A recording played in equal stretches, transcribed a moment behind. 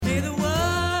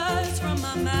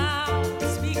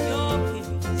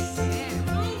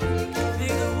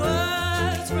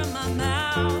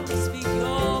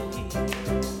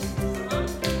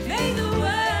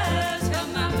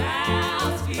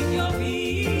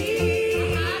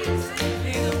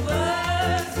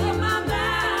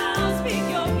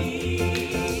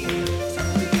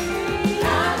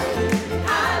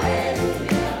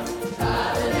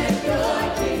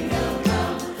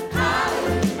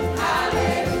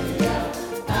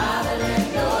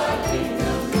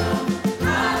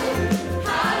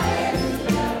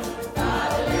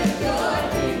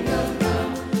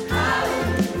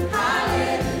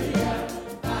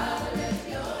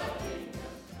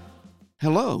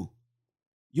Hello.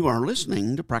 You are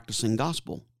listening to Practicing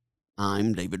Gospel.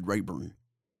 I'm David Rayburn.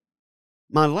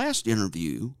 My last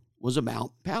interview was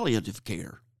about palliative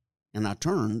care, and I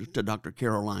turned to Dr.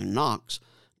 Caroline Knox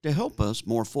to help us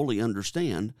more fully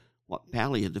understand what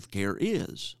palliative care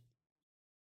is.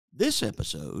 This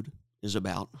episode is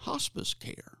about hospice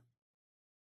care.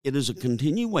 It is a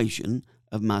continuation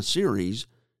of my series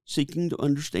seeking to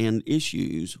understand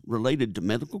issues related to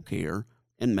medical care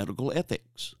and medical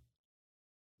ethics.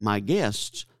 My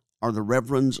guests are the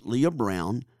Reverends Leah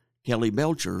Brown, Kelly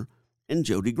Belcher, and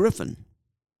Jody Griffin.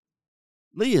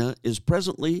 Leah is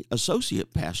presently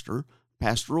Associate Pastor,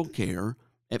 Pastoral Care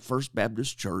at First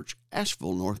Baptist Church,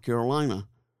 Asheville, North Carolina,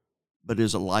 but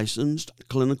is a licensed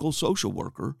clinical social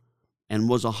worker and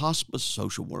was a hospice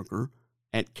social worker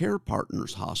at Care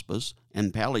Partners Hospice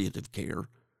and Palliative Care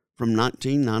from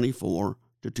 1994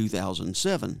 to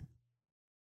 2007.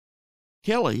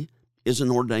 Kelly is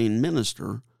an ordained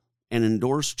minister and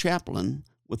endorsed chaplain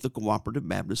with the Cooperative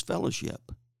Baptist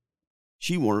Fellowship.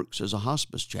 She works as a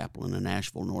hospice chaplain in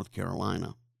Asheville, North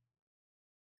Carolina.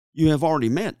 You have already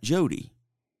met Jody.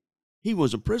 He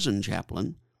was a prison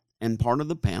chaplain and part of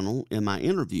the panel in my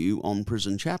interview on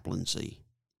prison chaplaincy.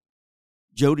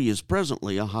 Jody is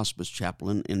presently a hospice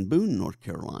chaplain in Boone, North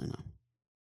Carolina.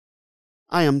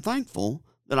 I am thankful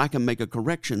that I can make a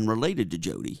correction related to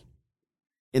Jody.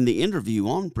 In the interview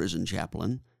on prison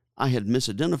chaplain, I had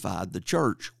misidentified the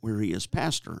church where he is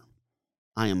pastor.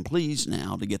 I am pleased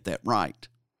now to get that right.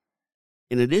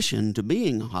 In addition to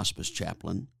being a hospice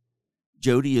chaplain,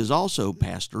 Jody is also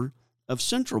pastor of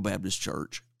Central Baptist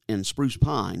Church in Spruce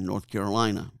Pine, North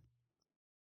Carolina.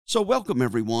 So welcome,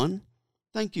 everyone.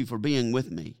 Thank you for being with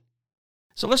me.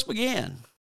 So let's begin.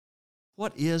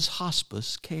 What is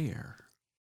hospice care?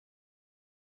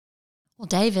 Well,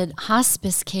 David,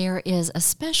 hospice care is a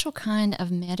special kind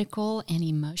of medical and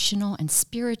emotional and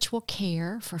spiritual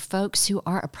care for folks who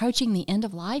are approaching the end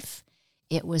of life.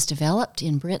 It was developed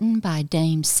in Britain by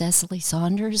Dame Cecily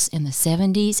Saunders in the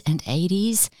 70s and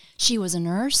 80s. She was a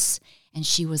nurse, and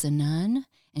she was a nun,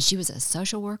 and she was a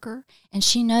social worker, and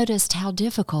she noticed how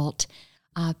difficult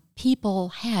people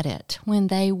had it when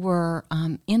they were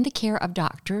in the care of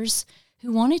doctors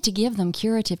who wanted to give them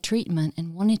curative treatment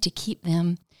and wanted to keep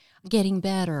them getting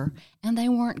better, and they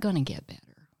weren't going to get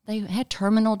better. They had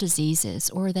terminal diseases,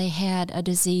 or they had a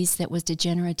disease that was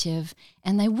degenerative,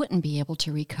 and they wouldn't be able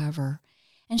to recover.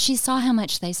 And she saw how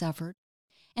much they suffered.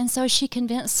 And so she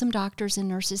convinced some doctors and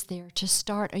nurses there to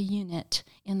start a unit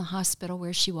in the hospital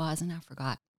where she was, and I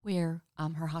forgot where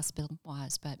her hospital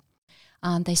was, but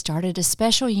they started a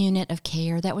special unit of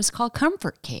care that was called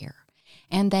Comfort Care.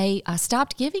 And they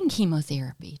stopped giving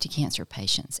chemotherapy to cancer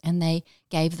patients, and they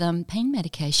gave them pain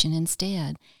medication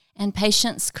instead. And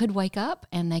patients could wake up,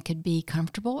 and they could be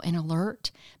comfortable and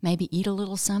alert, maybe eat a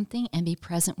little something, and be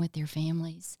present with their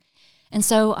families. And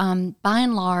so, by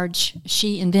and large,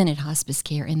 she invented hospice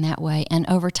care in that way. And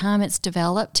over time, it's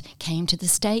developed, came to the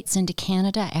States and to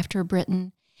Canada after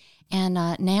Britain. And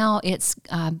now it's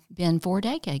been 4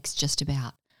 decades just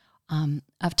about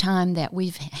of time that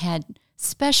we've had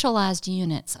specialized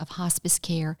units of hospice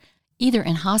care, either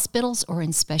in hospitals or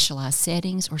in specialized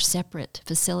settings or separate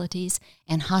facilities.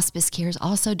 And hospice care is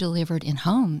also delivered in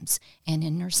homes and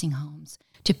in nursing homes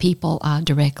to people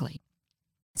directly.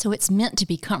 So it's meant to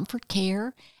be comfort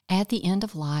care at the end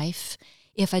of life.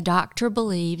 If a doctor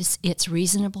believes it's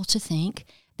reasonable to think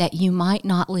that you might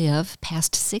not live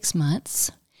past 6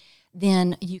 months,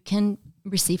 then you can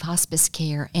receive hospice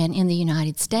care. And in the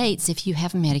United States, if you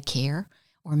have Medicare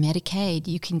or Medicaid,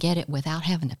 you can get it without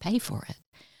having to pay for it.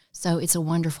 So it's a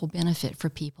wonderful benefit for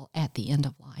people at the end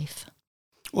of life.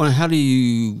 Well, how do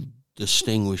you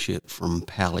distinguish it from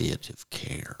palliative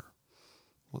care?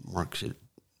 What marks it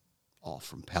off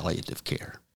from palliative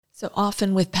care? So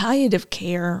often with palliative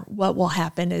care, what will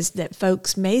happen is that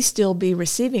folks may still be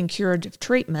receiving curative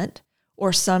treatment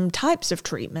or some types of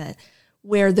treatment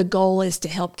where the goal is to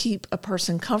help keep a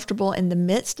person comfortable in the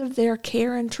midst of their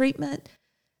care and treatment.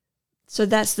 So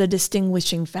that's the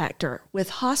distinguishing factor. With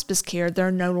hospice care,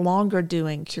 they're no longer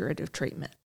doing curative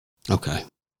treatment. Okay.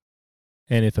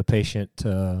 And if a patient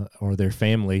or their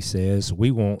family says, we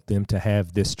want them to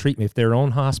have this treatment, if they're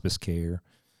on hospice care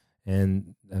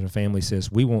and a family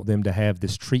says, we want them to have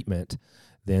this treatment,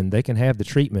 then they can have the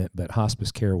treatment, but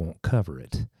hospice care won't cover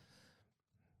it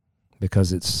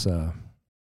because it's, I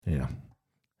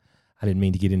didn't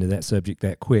mean to get into that subject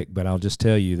that quick, but I'll just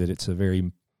tell you that it's a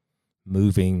very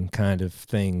moving kind of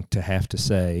thing to have to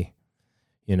say,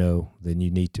 then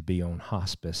you need to be on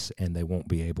hospice, and they won't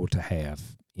be able to have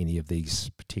any of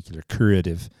these particular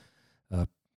curative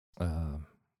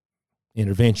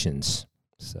interventions.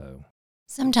 So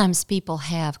Sometimes people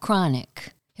have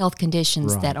chronic health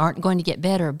conditions Right. that aren't going to get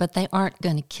better, but they aren't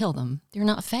going to kill them. They're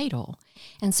not fatal.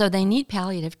 And so they need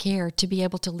palliative care to be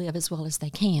able to live as well as they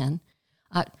can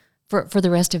for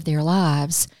the rest of their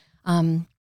lives.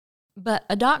 But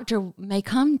a doctor may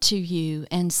come to you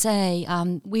and say,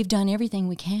 we've done everything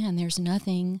we can. There's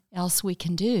nothing else we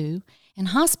can do. And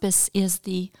hospice is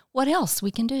the what else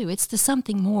we can do. It's the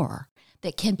something more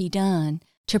that can be done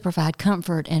to provide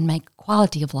comfort and make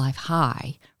quality of life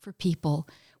high for people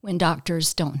when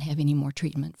doctors don't have any more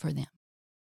treatment for them.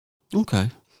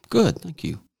 Okay, good. Thank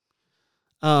you.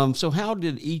 So how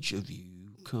did each of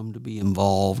you come to be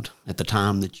involved at the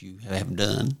time that you have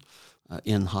done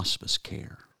in hospice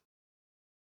care?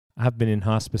 I've been in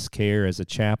hospice care as a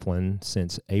chaplain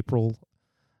since April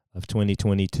of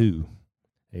 2022,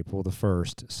 April the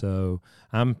 1st. So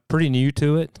I'm pretty new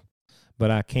to it,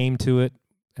 but I came to it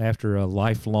after a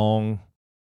lifelong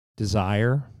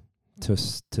desire to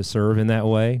serve in that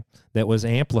way that was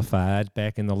amplified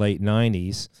back in the late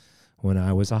 90s when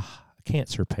I was a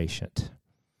cancer patient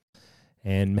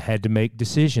and had to make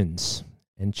decisions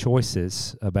and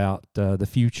choices about the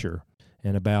future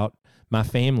and about my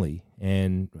family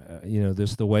and,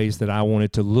 just the ways that I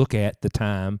wanted to look at the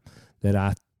time that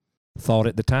I thought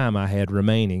at the time I had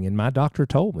remaining. And my doctor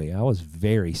told me I was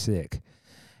very sick.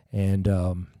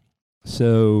 And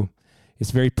so it's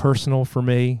very personal for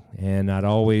me, and I'd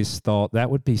always thought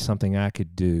that would be something I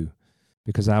could do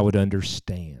because I would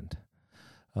understand.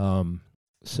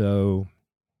 So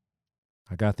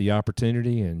I got the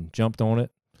opportunity and jumped on it,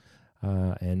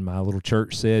 and my little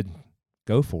church said,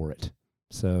 go for it.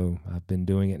 So I've been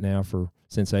doing it now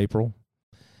since April,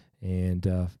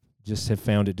 and just have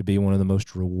found it to be one of the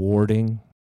most rewarding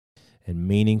and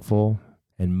meaningful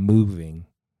and moving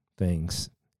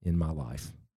things in my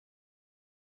life.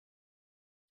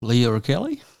 Leah or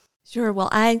Kelly? Sure. Well,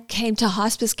 I came to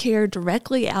hospice care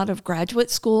directly out of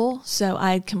graduate school. So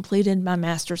I had completed my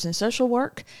master's in social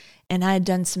work, and I had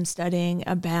done some studying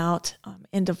about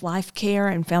end-of-life care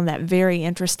and found that very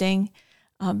interesting.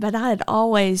 But I had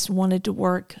always wanted to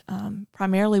work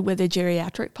primarily with a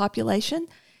geriatric population.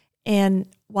 And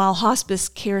while hospice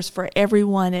cares for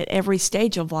everyone at every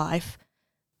stage of life,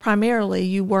 primarily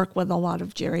you work with a lot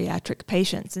of geriatric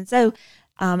patients. And so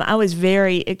I was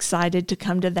very excited to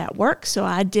come to that work. So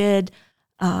I did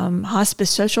hospice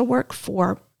social work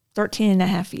for 13 and a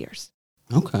half years.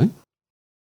 Okay.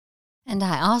 And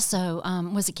I also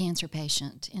was a cancer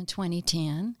patient in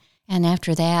 2010. And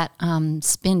after that,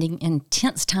 spending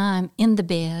intense time in the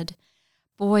bed,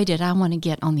 boy, did I want to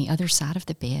get on the other side of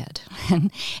the bed.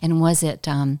 And was it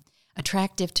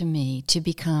attractive to me to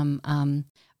become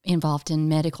involved in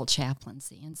medical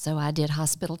chaplaincy. And so I did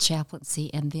hospital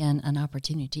chaplaincy, and then an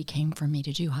opportunity came for me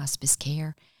to do hospice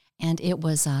care. And it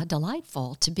was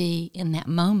delightful to be in that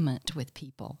moment with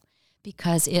people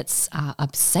because it's a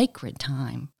sacred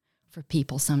time for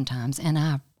people sometimes. And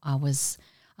I was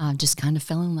just kind of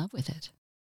fell in love with it.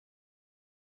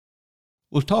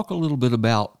 We'll talk a little bit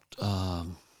about a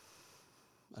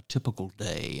typical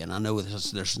day. And I know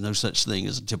there's no such thing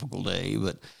as a typical day,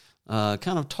 but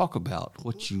kind of talk about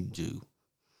what you do,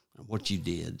 what you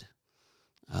did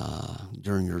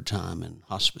during your time in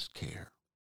hospice care.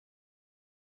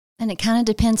 And it kind of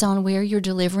depends on where you're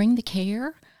delivering the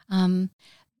care.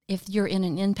 If you're in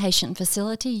an inpatient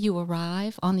facility, you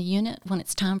arrive on the unit when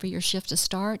it's time for your shift to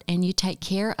start, and you take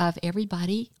care of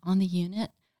everybody on the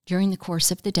unit during the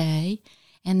course of the day.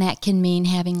 And that can mean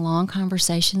having long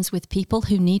conversations with people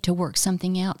who need to work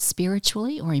something out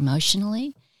spiritually or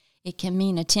emotionally. It can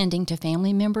mean attending to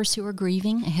family members who are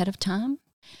grieving ahead of time.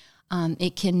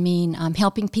 It can mean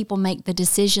helping people make the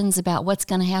decisions about what's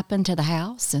going to happen to the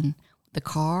house and the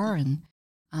car, and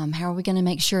how are we going to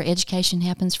make sure education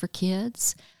happens for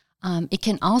kids. It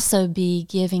can also be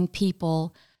giving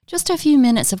people just a few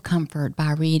minutes of comfort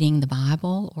by reading the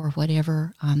Bible or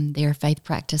whatever their faith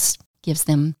practice gives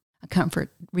them a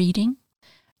comfort reading,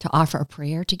 to offer a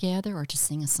prayer together or to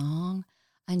sing a song,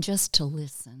 and just to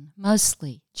listen,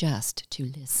 mostly just to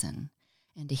listen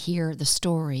and to hear the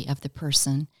story of the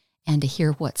person and to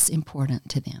hear what's important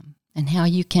to them and how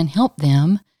you can help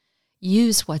them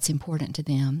use what's important to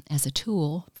them as a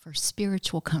tool for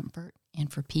spiritual comfort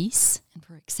and for peace and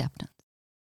for acceptance.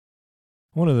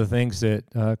 One of the things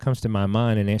that comes to my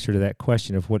mind in answer to that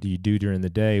question of what do you do during the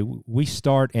day, we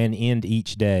start and end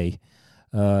each day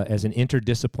as an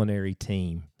interdisciplinary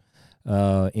team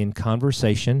in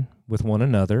conversation with one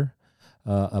another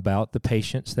about the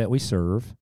patients that we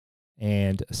serve,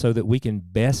 and so that we can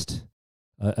best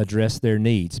address their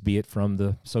needs, be it from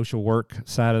the social work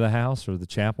side of the house or the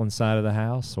chaplain side of the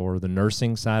house or the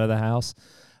nursing side of the house.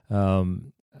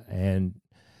 And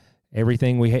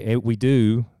everything we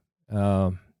do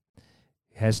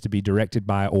has to be directed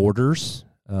by orders,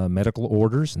 medical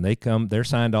orders, and they're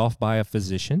signed off by a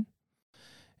physician,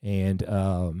 and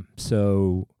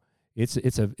so it's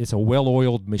a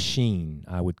well-oiled machine,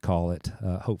 I would call it,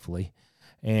 hopefully.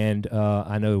 And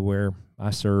I know where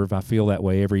I serve, I feel that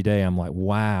way every day. I'm like,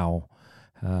 wow,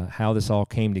 how this all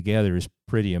came together is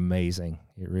pretty amazing.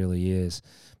 It really is.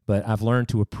 But I've learned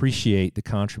to appreciate the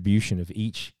contribution of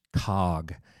each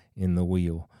cog in the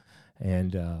wheel.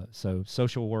 And so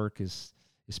social work is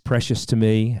precious to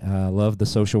me. I love the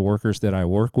social workers that I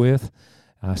work with.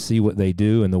 I see what they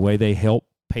do and the way they help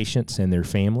patients and their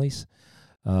families.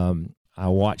 I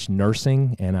watch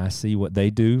nursing, and I see what they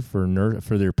do for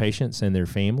their patients and their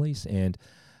families. And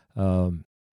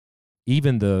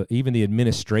even the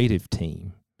administrative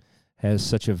team has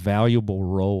such a valuable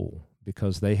role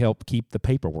because they help keep the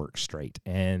paperwork straight.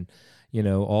 And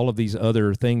all of these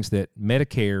other things that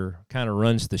Medicare kind of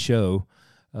runs the show,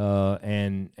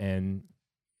 and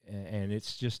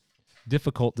it's just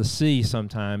difficult to see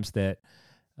sometimes that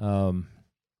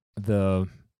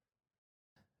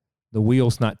the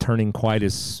wheel's not turning quite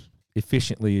as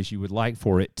efficiently as you would like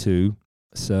for it to.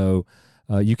 So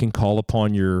you can call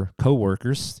upon your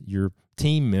coworkers, your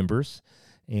team members,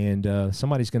 and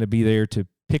somebody's going to be there to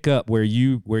pick up where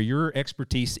your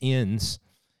expertise ends.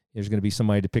 There's going to be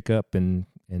somebody to pick up and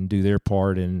do their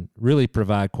part and really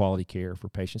provide quality care for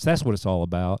patients. That's what it's all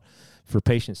about for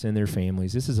patients and their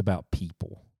families. This is about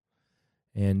people.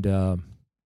 And,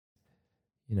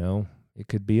 it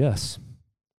could be us,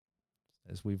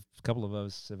 as a couple of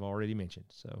us have already mentioned.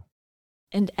 So,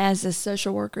 and as a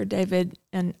social worker, David,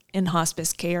 in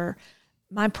hospice care,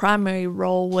 my primary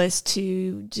role was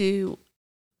to do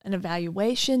an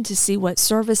evaluation to see what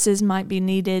services might be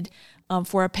needed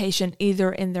for a patient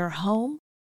either in their home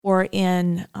or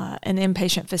in an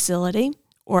inpatient facility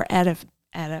or at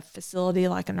a facility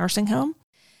like a nursing home.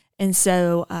 And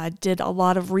so I did a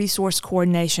lot of resource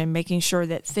coordination, making sure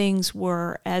that things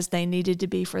were as they needed to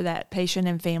be for that patient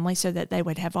and family so that they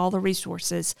would have all the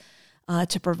resources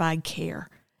to provide care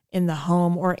in the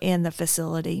home or in the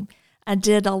facility. I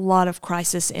did a lot of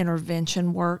crisis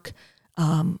intervention work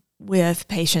with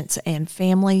patients and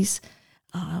families,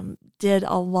 did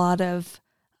a lot of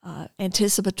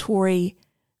anticipatory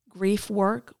grief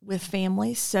work with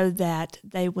families so that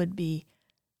they would be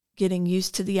getting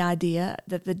used to the idea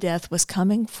that the death was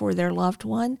coming for their loved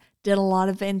one, did a lot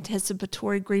of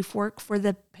anticipatory grief work for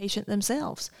the patient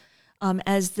themselves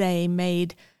as they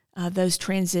made those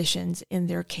transitions in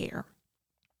their care.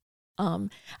 I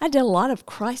did a lot of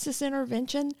crisis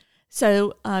intervention.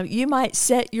 So you might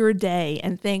set your day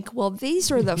and think, well,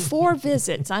 these are the 4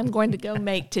 visits I'm going to go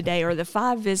make today, or the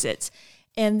 5 visits,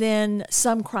 and then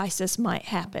some crisis might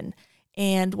happen.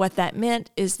 And what that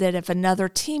meant is that if another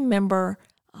team member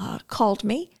called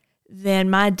me, then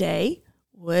my day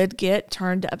would get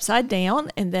turned upside down,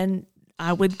 and then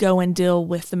I would go and deal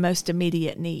with the most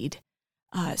immediate need.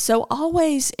 So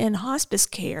always in hospice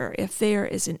care, if there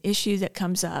is an issue that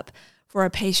comes up for a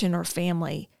patient or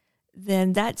family,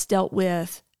 then that's dealt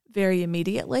with very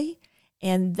immediately.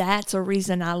 And that's a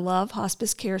reason I love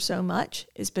hospice care so much,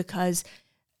 is because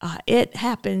it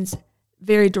happens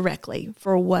very directly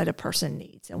for what a person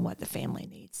needs and what the family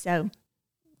needs. So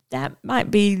that might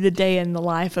be the day in the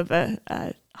life of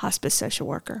a hospice social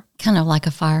worker. Kind of like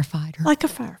a firefighter. Like a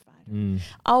firefighter. Mm.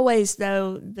 Always,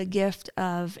 though, the gift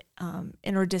of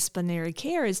interdisciplinary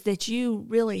care is that you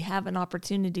really have an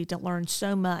opportunity to learn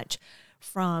so much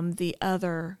from the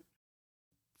other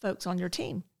folks on your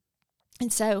team.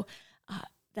 And so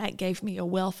that gave me a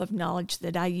wealth of knowledge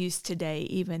that I use today,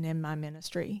 even in my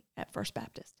ministry at First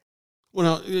Baptist.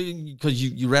 Well, because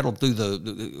you rattled through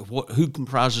who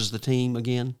comprises the team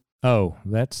again? Oh,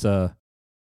 that's I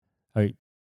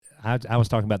was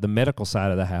talking about the medical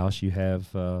side of the house. You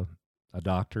have a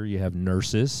doctor, you have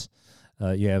nurses,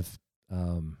 you have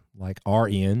like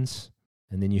RNs,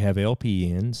 and then you have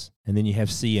LPNs, and then you have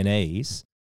CNAs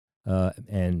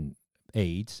and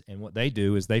aides. And what they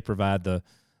do is they provide the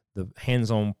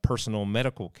hands-on personal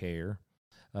medical care.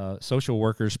 Social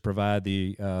workers provide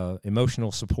the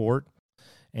emotional support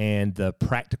and the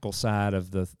practical side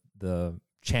of the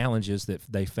challenges that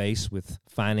they face with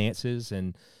finances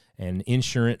and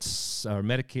insurance or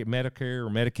Medicare or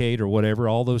Medicaid or whatever,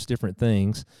 all those different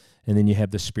things. And then you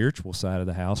have the spiritual side of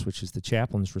the house, which is the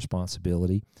chaplain's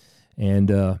responsibility. And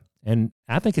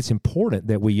I think it's important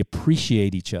that we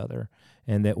appreciate each other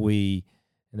and that we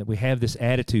have this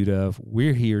attitude of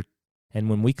we're here, and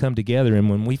when we come together and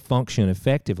when we function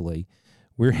effectively,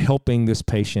 we're helping this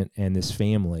patient and this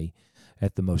family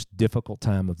at the most difficult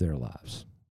time of their lives.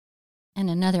 And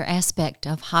another aspect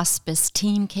of hospice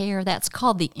team care, that's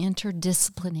called the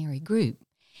interdisciplinary group.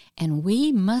 And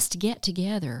we must get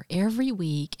together every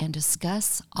week and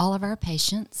discuss all of our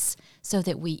patients so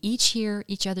that we each hear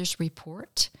each other's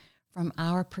report from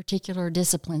our particular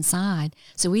discipline side.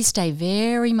 So we stay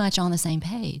very much on the same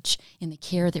page in the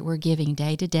care that we're giving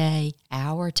day to day,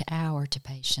 hour to hour to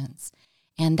patients.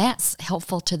 And that's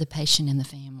helpful to the patient and the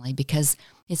family because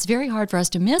it's very hard for us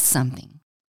to miss something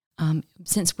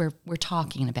since we're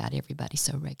talking about everybody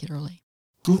so regularly.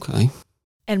 Okay.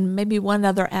 And maybe one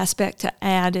other aspect to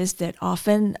add is that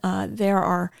often there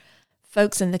are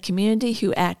folks in the community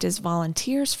who act as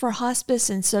volunteers for hospice,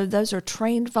 and so those are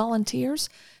trained volunteers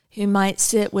who might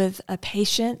sit with a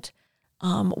patient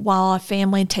while a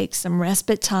family takes some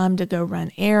respite time to go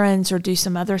run errands or do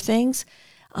some other things,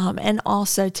 and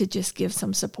also to just give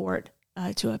some support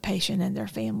to a patient and their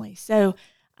family. So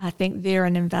I think they're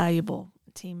an invaluable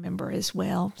team member as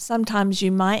well. Sometimes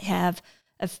you might have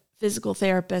a physical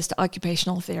therapist,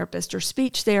 occupational therapist, or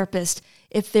speech therapist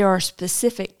if there are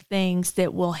specific things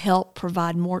that will help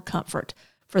provide more comfort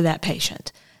for that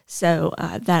patient. So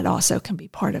that also can be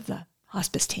part of the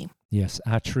hospice team. Yes,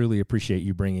 I truly appreciate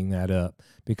you bringing that up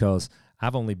because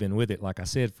I've only been with it, like I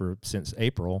said, since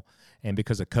April, and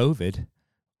because of COVID,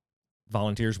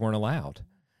 volunteers weren't allowed.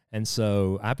 And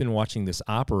so I've been watching this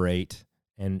operate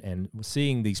and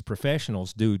seeing these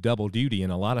professionals do double duty in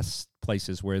a lot of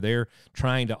places where they're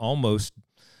trying to almost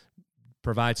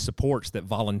provide supports that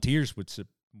volunteers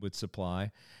would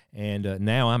supply. And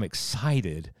now I'm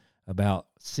excited about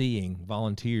seeing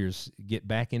volunteers get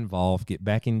back involved, get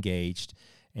back engaged,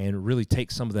 and really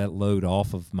take some of that load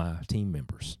off of my team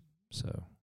members. So,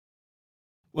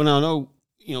 well, now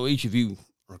I know each of you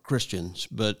are Christians,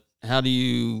 but how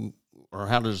does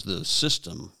the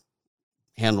system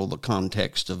handle the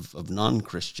context of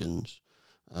non-Christians,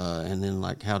 and then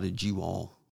how did you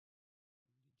all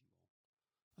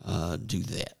do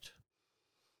that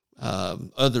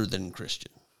other than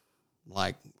Christian?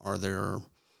 Like, are there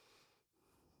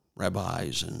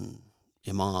rabbis and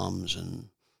imams and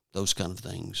those kind of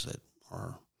things that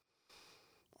are,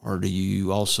 or do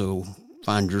you also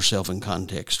find yourself in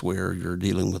context where you're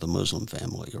dealing with a Muslim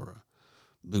family or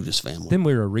a Buddhist family? Then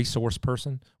we're a resource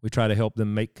person. We try to help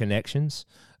them make connections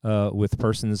with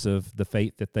persons of the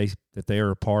faith that they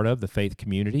are a part of, the faith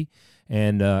community,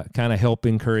 and kind of help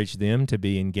encourage them to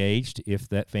be engaged. If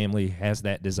that family has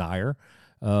that desire,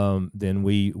 then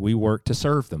we work to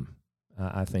serve them.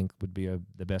 I think would be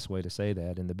the best way to say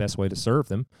that, and the best way to serve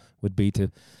them would be to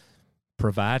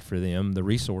provide for them the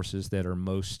resources that are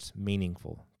most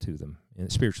meaningful to them,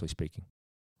 spiritually speaking.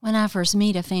 When I first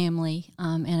meet a family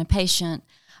and a patient,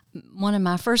 one of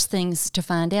my first things to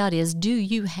find out is, do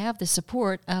you have the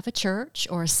support of a church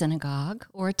or a synagogue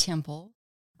or a temple?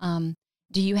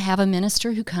 Do you have a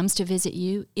minister who comes to visit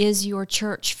you? Is your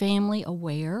church family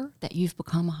aware that you've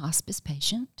become a hospice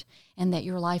patient and that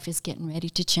your life is getting ready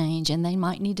to change and they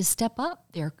might need to step up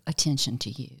their attention to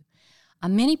you?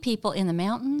 Many people in the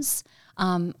mountains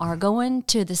are going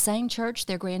to the same church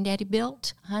their granddaddy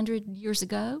built 100 years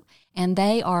ago, and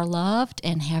they are loved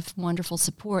and have wonderful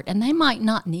support, and they might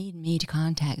not need me to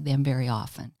contact them very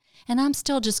often. And I'm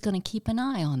still just going to keep an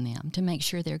eye on them to make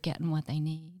sure they're getting what they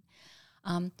need.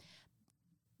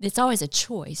 It's always a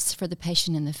choice for the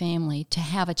patient and the family to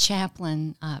have a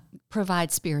chaplain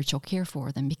provide spiritual care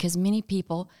for them, because many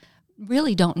people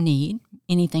really don't need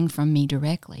anything from me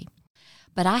directly.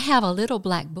 But I have a little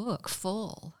black book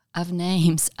full of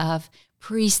names of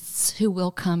priests who will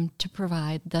come to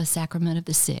provide the sacrament of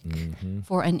the sick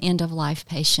for an end-of-life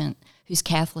patient who's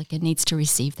Catholic and needs to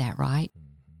receive that right.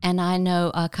 And I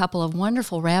know a couple of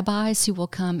wonderful rabbis who will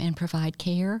come and provide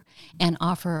care and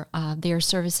offer their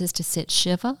services to sit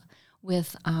Shiva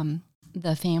with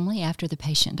the family after the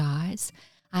patient dies.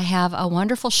 I have a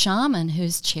wonderful shaman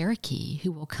who's Cherokee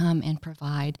who will come and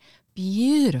provide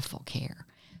beautiful care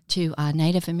to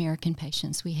Native American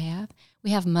patients we have. We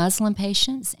have Muslim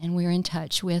patients, and we're in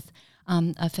touch with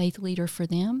a faith leader for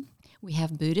them. We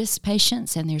have Buddhist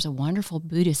patients, and there's a wonderful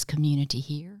Buddhist community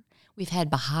here. We've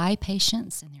had Baha'i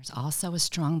patients, and there's also a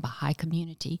strong Baha'i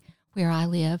community where I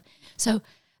live. So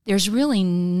there's really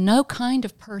no kind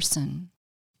of person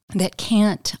that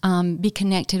can't be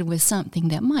connected with something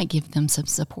that might give them some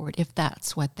support if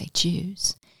that's what they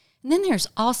choose. And then there's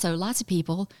also lots of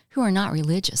people who are not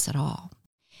religious at all.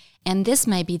 And this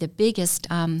may be the biggest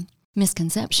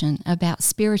misconception about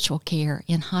spiritual care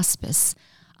in hospice,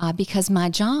 because my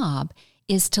job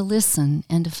is to listen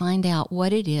and to find out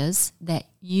what it is that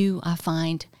you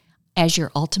find as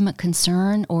your ultimate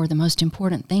concern or the most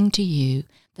important thing to you,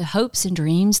 the hopes and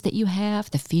dreams that you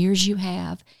have, the fears you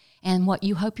have, and what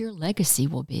you hope your legacy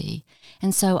will be.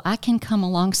 And so I can come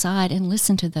alongside and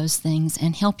listen to those things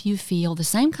and help you feel the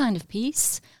same kind of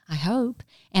peace, I hope,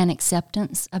 and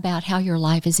acceptance about how your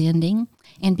life is ending,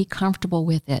 and be comfortable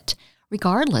with it,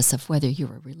 regardless of whether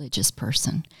you're a religious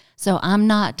person. So I'm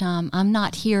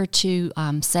not here to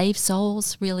save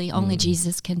souls. Really, only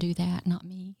Jesus can do that, not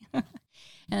me.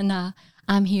 And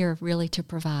I'm here really to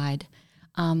provide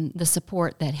the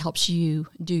support that helps you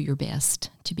do your best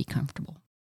to be comfortable.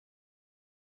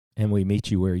 And we meet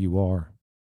you where you are,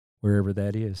 wherever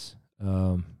that is.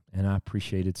 And I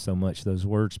appreciated so much those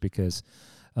words, because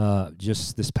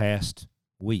just this past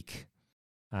week,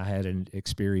 I had an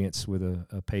experience with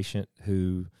a patient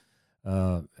who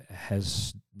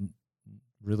has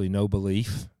really no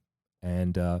belief,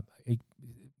 and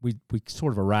we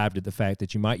sort of arrived at the fact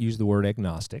that you might use the word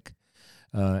agnostic,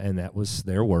 and that was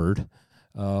their word.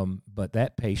 But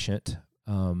that patient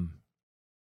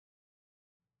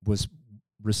was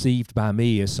received by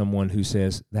me as someone who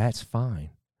says, that's fine.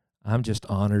 I'm just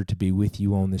honored to be with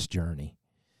you on this journey.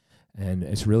 And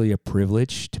it's really a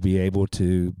privilege to be able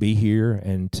to be here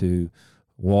and to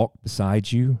walk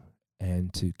beside you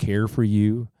and to care for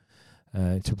you,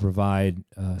 to provide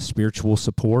spiritual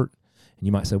support. And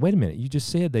you might say, wait a minute, you just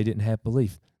said they didn't have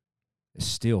belief. It's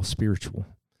still spiritual.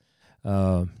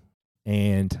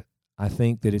 And I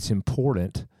think that it's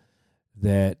important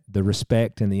that the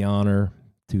respect and the honor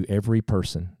to every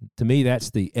person, to me, that's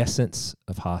the essence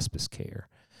of hospice care,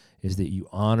 is that you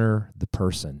honor the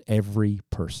person, every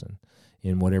person,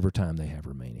 in whatever time they have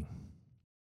remaining.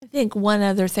 I think one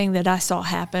other thing that I saw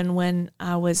happen when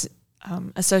I was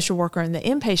a social worker in the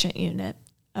inpatient unit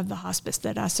of the hospice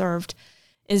that I served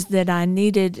is that I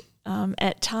needed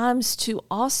at times to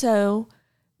also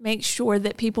make sure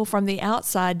that people from the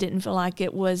outside didn't feel like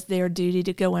it was their duty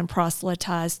to go and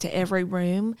proselytize to every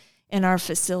room in our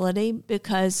facility,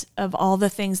 because of all the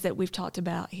things that we've talked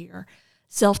about here.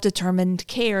 Self-determined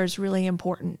care is really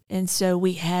important. And so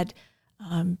we had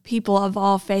people of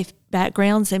all faith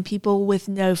backgrounds and people with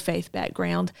no faith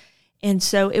background. And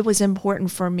so it was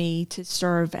important for me to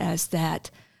serve as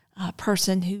that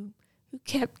person who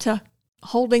kept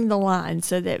holding the line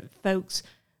so that folks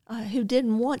who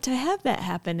didn't want to have that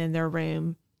happen in their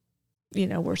room,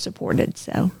 were supported.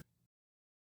 So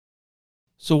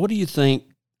what do you think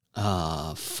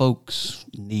folks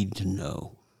need to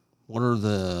know? What are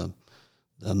the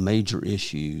major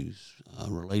issues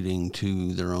relating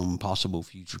to their own possible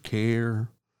future care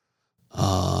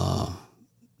that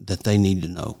they need to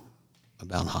know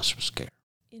about hospice care?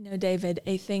 David,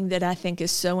 a thing that I think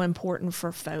is so important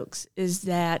for folks is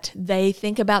that they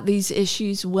think about these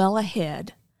issues well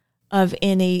ahead of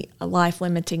any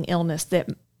life-limiting illness that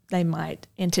they might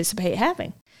anticipate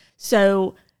having.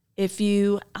 So if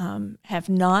you have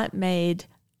not made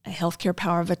a healthcare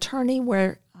power of attorney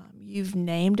where you've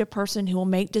named a person who will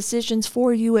make decisions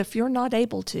for you if you're not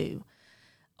able to,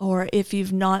 or if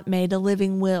you've not made a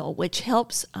living will, which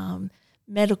helps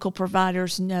medical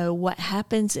providers know what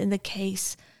happens in the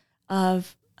case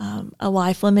of a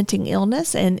life-limiting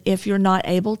illness, and if you're not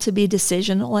able to be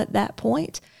decisional at that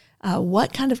point,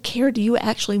 what kind of care do you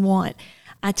actually want?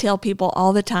 I tell people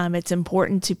all the time it's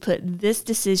important to put this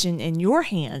decision in your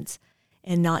hands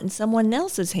and not in someone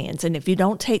else's hands. And if you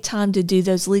don't take time to do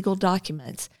those legal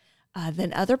documents,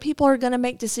 then other people are going to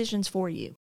make decisions for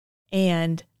you.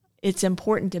 And it's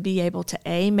important to be able to,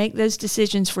 make those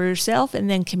decisions for yourself and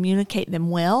then communicate them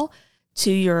well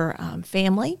to your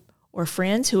family or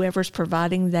friends, whoever's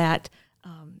providing that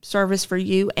service for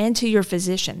you, and to your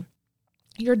physician.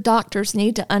 Your doctors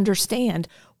need to understand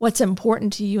what's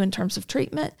important to you in terms of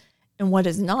treatment and what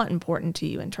is not important to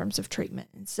you in terms of treatment.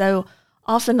 And so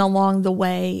often along the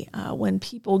way, when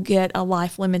people get a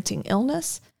life-limiting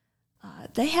illness,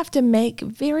 they have to make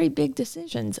very big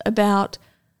decisions about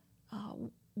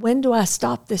when do I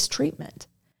stop this treatment?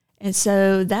 And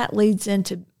so that leads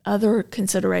into other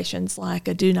considerations like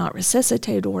a do not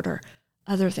resuscitate order,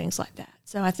 other things like that.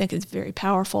 So I think it's very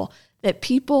powerful that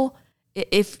people,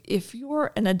 if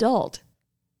you're an adult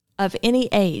of any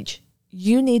age,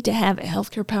 you need to have a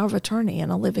healthcare power of attorney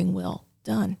and a living will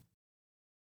done.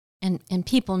 And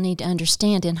people need to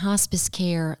understand in hospice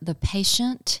care, the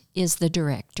patient is the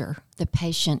director. The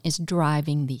patient is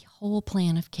driving the whole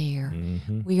plan of care.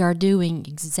 Mm-hmm. We are doing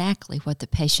exactly what the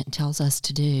patient tells us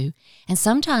to do. And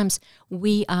sometimes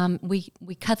we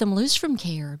cut them loose from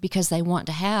care because they want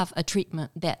to have a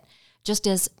treatment that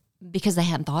because they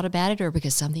hadn't thought about it or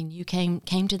because something new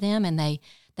came to them, and they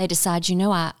decide,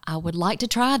 I would like to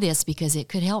try this because it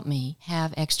could help me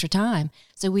have extra time.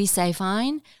 So we say,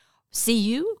 fine, see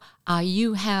you.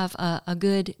 You have a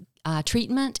good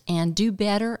treatment and do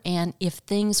better. And if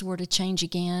things were to change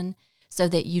again so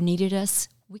that you needed us,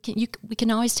 we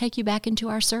can always take you back into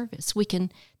our service. We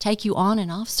can take you on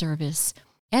and off service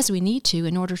as we need to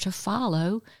in order to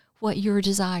follow what your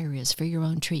desire is for your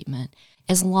own treatment.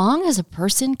 As long as a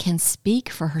person can speak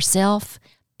for herself,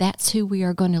 that's who we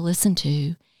are going to listen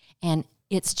to. And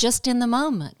it's just in the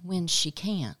moment when she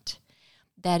can't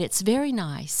that it's very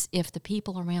nice if the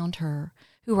people around her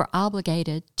who are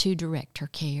obligated to direct her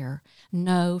care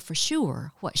know for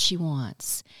sure what she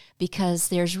wants, because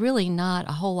there's really not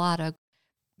a whole lot of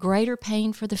greater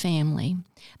pain for the family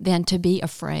than to be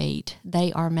afraid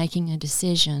they are making a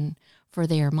decision for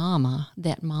their mama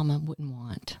that mama wouldn't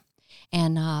want.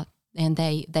 And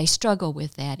they struggle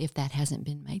with that if that hasn't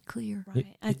been made clear. Right.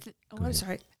 I'm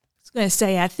sorry. I was going to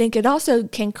say, I think it also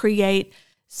can create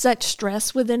such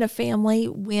stress within a family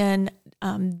when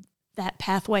that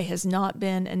pathway has not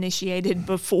been initiated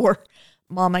before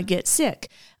mama gets sick,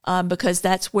 because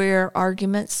that's where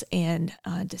arguments and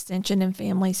dissension in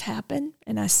families happen.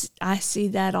 And I see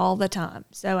that all the time.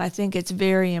 So I think it's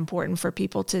very important for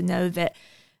people to know that,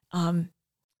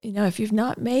 if you've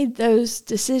not made those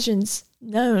decisions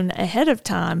known ahead of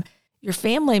time, your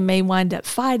family may wind up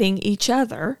fighting each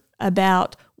other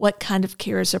about what kind of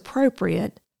care is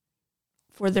appropriate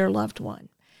for their loved one.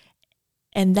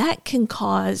 And that can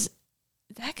cause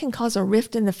a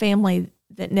rift in the family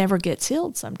that never gets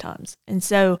healed sometimes. And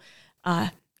so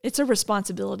it's a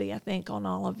responsibility, I think, on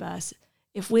all of us,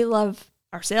 if we love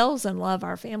ourselves and love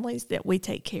our families, that we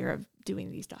take care of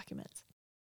doing these documents.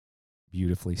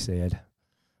 Beautifully said.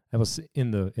 That was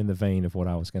in the vein of what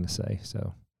I was going to say,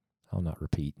 so I'll not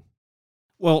repeat.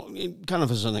 Well, kind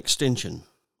of as an extension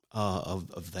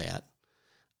of that,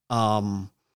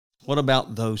 what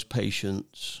about those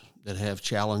patients that have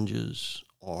challenges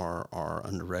or are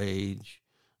underage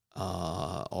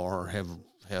or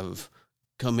have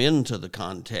come into the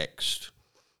context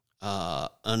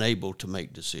unable to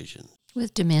make decisions?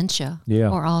 With dementia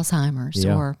or Alzheimer's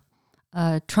or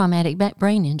traumatic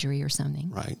brain injury or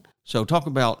something. Right. So talk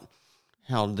about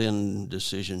how then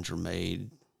decisions are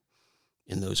made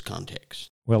in those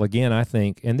contexts. Well, again, I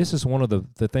think, and this is one of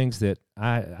the things that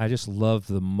I just love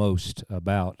the most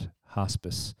about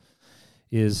hospice,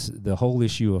 is the whole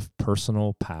issue of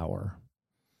personal power.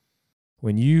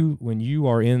 When you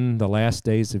are in the last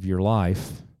days of your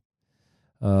life,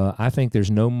 I think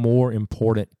there's no more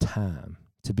important time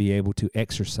to be able to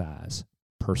exercise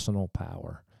personal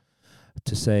power,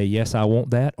 to say, yes, I want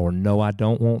that, or no, I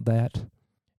don't want that.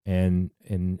 And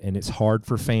it's hard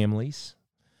for families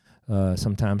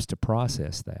sometimes to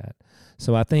process that.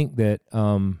 So I think that,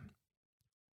 for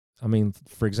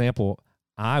example,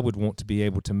 I would want to be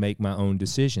able to make my own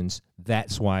decisions.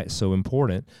 That's why it's so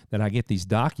important that I get these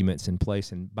documents in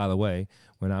place. And by the way,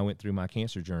 when I went through my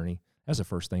cancer journey, that's the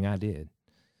first thing I did.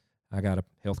 I got a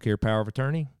healthcare power of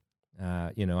attorney.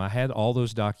 I had all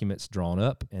those documents drawn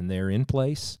up, and they're in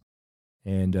place.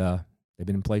 And they've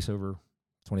been in place over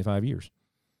 25 years.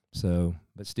 So,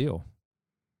 but still,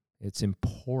 it's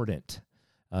important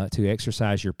to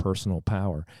exercise your personal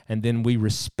power. And then we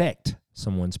respect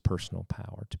someone's personal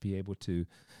power, to be able to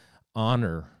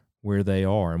honor where they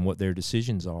are and what their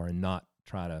decisions are, and not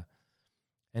try to,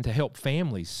 and to help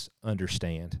families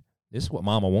understand this is what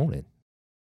mama wanted.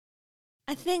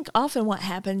 I think often what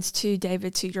happens too,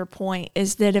 David, to your point,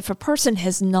 is that if a person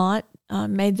has not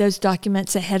made those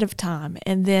documents ahead of time,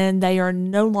 and then they are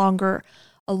no longer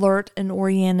alert and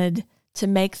oriented to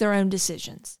make their own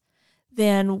decisions,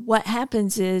 then what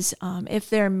happens is if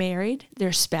they're married,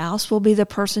 their spouse will be the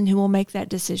person who will make that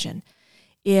decision.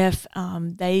 If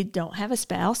they don't have a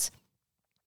spouse,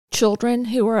 children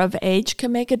who are of age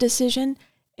can make a decision.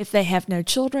 If they have no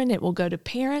children, it will go to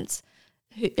parents,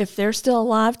 if they're still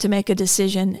alive, to make a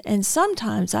decision. And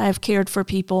sometimes I have cared for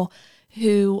people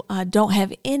who don't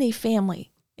have any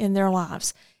family in their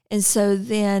lives. And so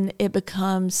then it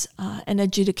becomes an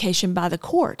adjudication by the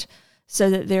court, so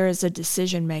that there is a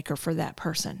decision maker for that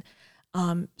person.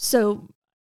 So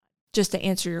just to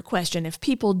answer your question, if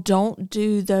people don't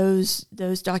do those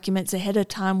documents ahead of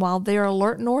time while they're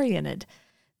alert and oriented,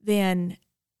 then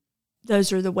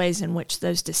those are the ways in which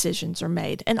those decisions are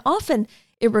made. And often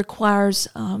it requires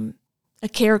a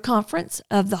care conference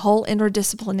of the whole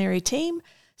interdisciplinary team,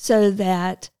 so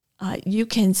that you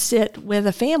can sit with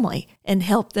a family and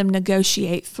help them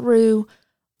negotiate through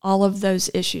all of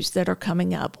those issues that are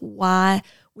coming up, why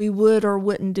we would or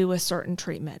wouldn't do a certain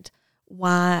treatment,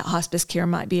 why hospice care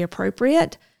might be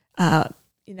appropriate.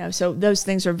 So those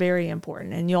things are very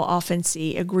important. And you'll often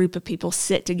see a group of people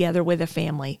sit together with a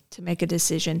family to make a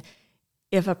decision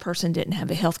if a person didn't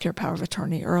have a healthcare power of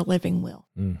attorney or a living will.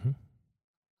 Mm-hmm.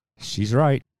 She's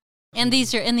right. And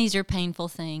these are painful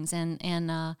things, and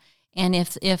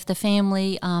if the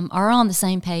family are on the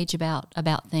same page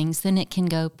about things, then it can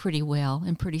go pretty well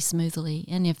and pretty smoothly.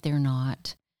 And if they're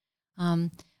not,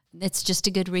 it's just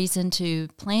a good reason to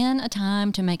plan a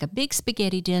time to make a big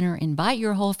spaghetti dinner, invite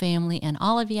your whole family, and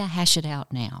all of you hash it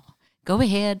out now. Go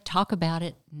ahead, talk about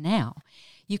it now.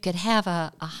 You could have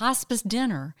a hospice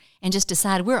dinner and just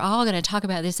decide we're all going to talk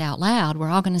about this out loud. We're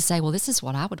all going to say, well, this is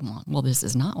what I would want. Well, this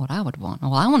is not what I would want.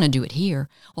 Well, I want to do it here.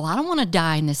 Well, I don't want to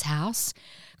die in this house.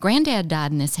 Granddad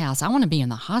died in this house. I want to be in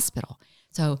the hospital.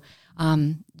 So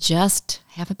just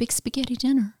have a big spaghetti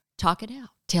dinner. Talk it out.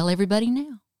 Tell everybody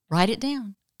now. Write it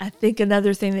down. I think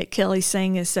another thing that Kelly's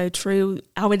saying is so true.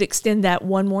 I would extend that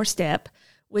one more step,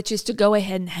 which is to go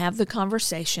ahead and have the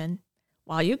conversation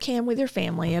while you can with your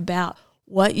family about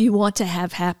what you want to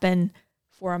have happen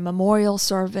for a memorial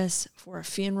service, for a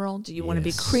funeral. Do you want to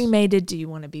be cremated? Do you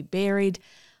want to be buried?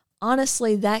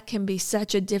 Honestly, that can be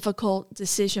such a difficult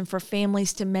decision for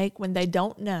families to make when they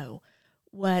don't know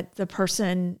what the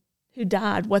person who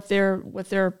died, what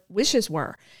their wishes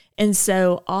were. And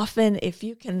so often, if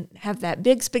you can have that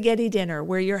big spaghetti dinner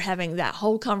where you're having that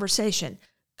whole conversation,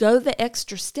 go the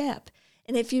extra step.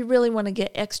 And if you really want to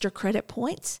get extra credit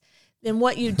points, then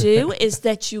what you do is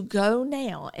that you go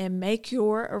now and make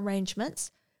your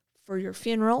arrangements for your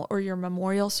funeral or your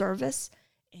memorial service,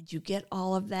 and you get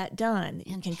all of that done.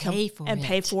 And you can pay for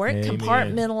it, Amen.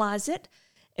 compartmentalize it.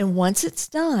 And once it's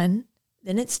done,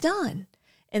 then it's done.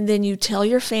 And then you tell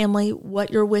your family what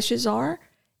your wishes are,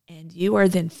 and you are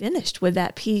then finished with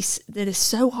that piece that is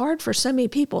so hard for so many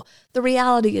people. The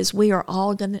reality is we are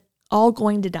all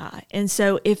going to die. And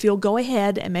so if you'll go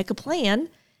ahead and make a plan,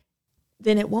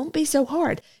 then it won't be so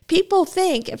hard. People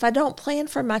think if I don't plan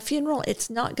for my funeral, it's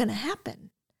not going to happen.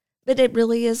 But it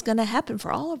really is going to happen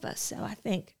for all of us. So I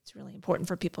think it's really important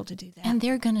for people to do that. And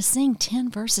they're going to sing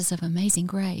 10 verses of Amazing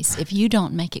Grace if you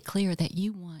don't make it clear that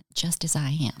you want just as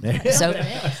I am. So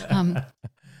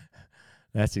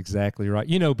That's exactly right.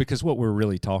 You know, because what we're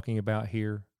really talking about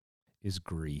here is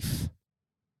grief.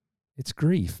 It's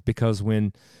grief because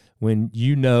when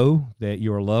you know that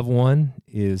your loved one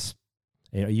is,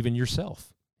 even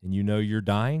yourself, and you know you're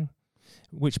dying,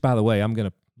 which, by the way, I'm going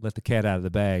to let the cat out of the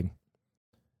bag.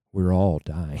 We're all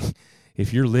dying.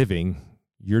 If you're living,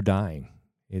 you're dying.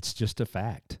 It's just a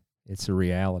fact. It's a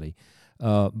reality.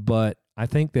 But I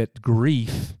think that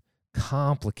grief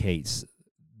complicates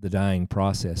the dying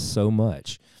process so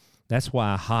much. That's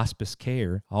why hospice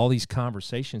care, all these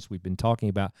conversations we've been talking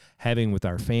about having with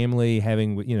our family,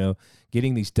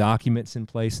 getting these documents in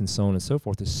place and so on and so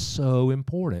forth is so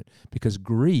important because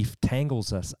grief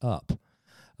tangles us up.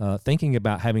 Thinking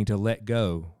about having to let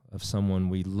go of someone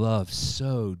we love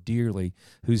so dearly,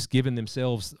 who's given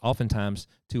themselves oftentimes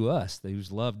to us,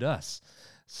 who's loved us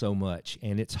so much.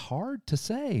 And it's hard to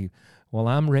say, well,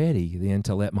 I'm ready then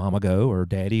to let mama go or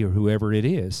daddy or whoever it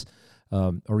is,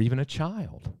 or even a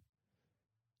child.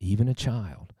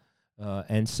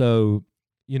 And so,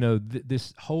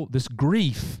 this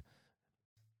grief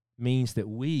means that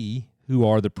we who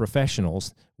are the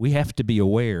professionals, we have to be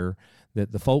aware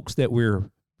that the folks that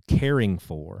we're caring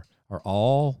for are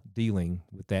all dealing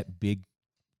with that big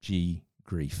G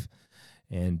grief.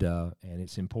 And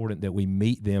it's important that we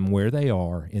meet them where they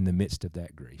are in the midst of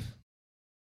that grief.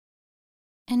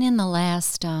 And in the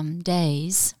last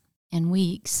days and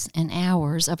weeks and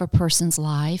hours of a person's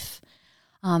life,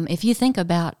 if you think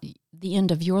about the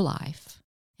end of your life,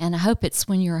 and I hope it's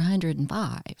when you're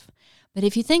 105, but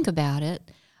if you think about it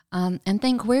and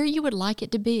think where you would like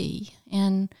it to be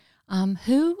and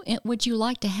who would you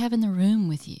like to have in the room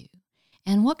with you,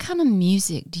 and what kind of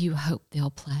music do you hope they'll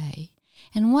play,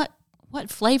 and what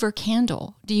flavor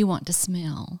candle do you want to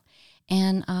smell,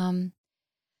 and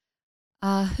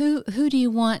who do you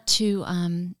want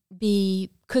to be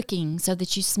cooking so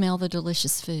that you smell the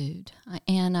delicious food?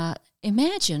 And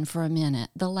imagine for a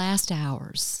minute the last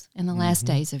hours and the last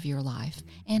days of your life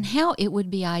and how it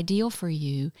would be ideal for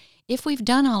you if we've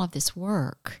done all of this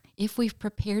work, if we've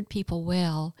prepared people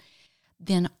well,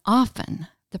 then often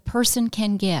the person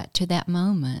can get to that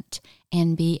moment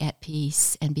and be at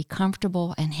peace and be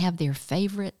comfortable and have their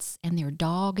favorites, and their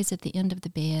dog is at the end of the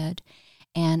bed,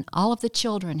 and all of the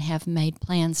children have made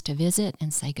plans to visit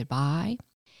and say goodbye.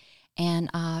 And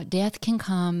death can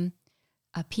come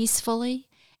peacefully,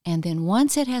 and then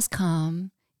once it has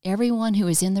come, everyone who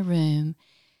is in the room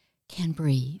can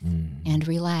breathe and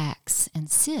relax and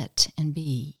sit and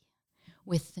be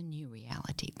with the new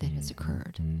reality that has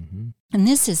occurred. And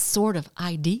this is sort of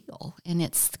ideal, and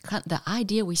it's the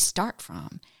idea we start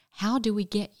from. How do we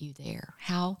get you there?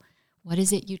 What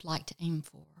is it you'd like to aim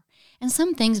for? And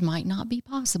some things might not be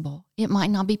possible. It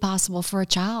might not be possible for a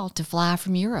child to fly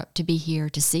from Europe to be here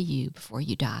to see you before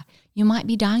you die. You might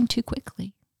be dying too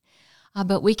quickly.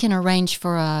 But we can arrange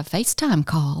for a FaceTime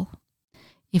call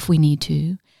if we need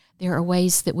to. There are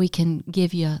ways that we can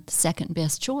give you the second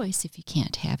best choice if you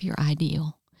can't have your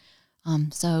ideal.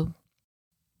 So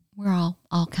we're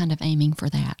all kind of aiming for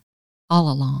that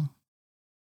all along.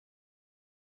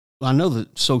 Well, I know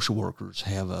that social workers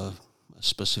have a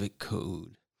specific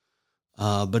code,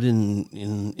 but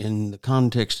in the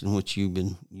context in which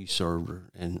you served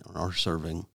and are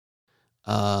serving,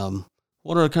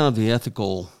 what are kind of the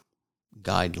ethical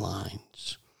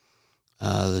guidelines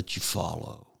that you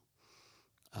follow?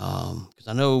 Because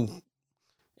I know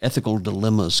ethical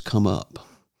dilemmas come up.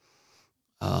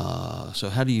 So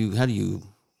how do you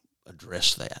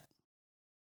address that?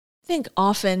 I think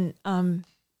often,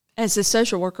 as a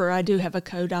social worker, I do have a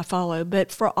code I follow,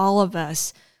 but for all of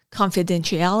us,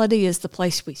 confidentiality is the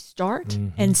place we start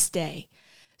and stay.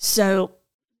 So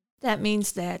that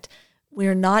means that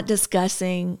we're not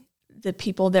discussing the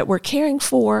people that we're caring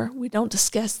for. We don't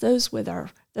discuss those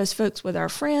folks with our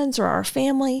friends or our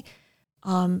family,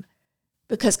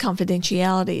 because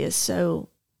confidentiality is so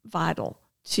vital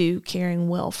to caring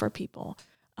well for people.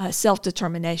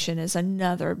 Self-determination is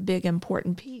another big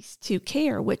important piece to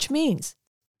care, which means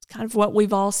it's kind of what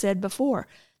we've all said before.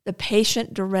 The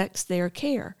patient directs their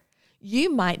care.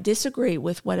 You might disagree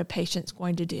with what a patient's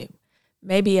going to do.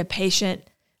 Maybe a patient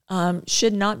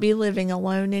should not be living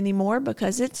alone anymore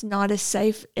because it's not as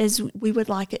safe as we would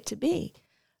like it to be.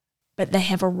 But they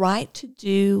have a right to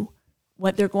do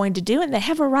what they're going to do, and they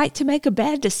have a right to make a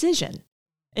bad decision.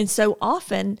 And so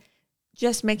often,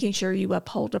 just making sure you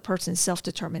uphold a person's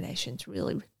self-determination is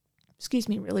really,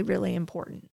 really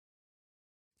important.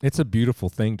 It's a beautiful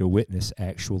thing to witness,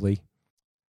 actually.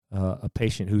 A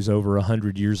patient who's over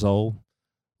 100 years old,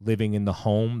 living in the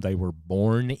home they were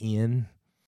born in,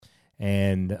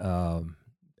 and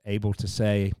able to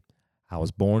say, I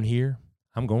was born here,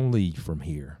 I'm going to leave from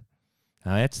here.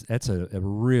 Now, that's a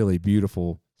really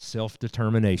beautiful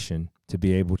self-determination to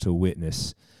be able to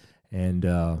witness, and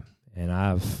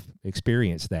I've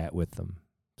experienced that with them.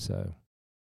 So,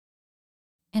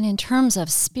 and in terms of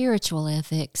spiritual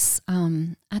ethics,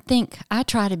 I think I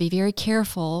try to be very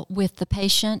careful with the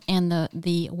patient and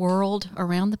the world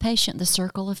around the patient, the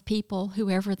circle of people,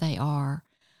 whoever they are.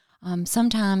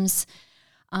 Sometimes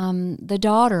the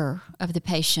daughter of the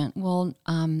patient will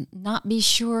not be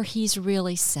sure he's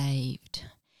really saved.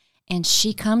 And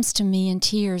she comes to me in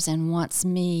tears and wants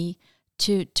me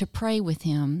to pray with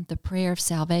him, the prayer of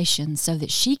salvation, so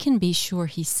that she can be sure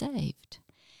he's saved.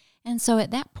 And so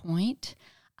at that point,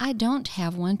 I don't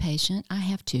have one patient, I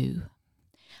have two.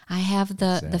 I have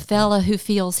the fellow who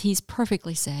feels he's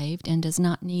perfectly saved and does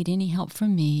not need any help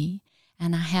from me.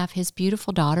 And I have his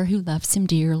beautiful daughter who loves him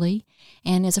dearly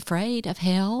and is afraid of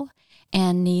hell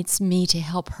and needs me to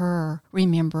help her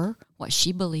remember what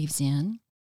she believes in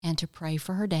and to pray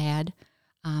for her dad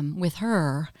with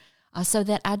her so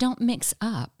that I don't mix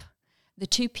up the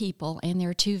two people and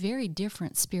their two very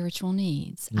different spiritual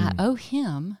needs. I owe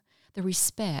him the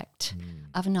respect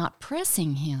of not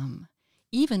pressing him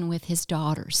even with his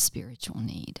daughter's spiritual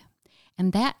need.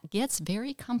 And that gets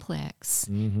very complex,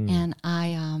 and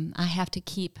I have to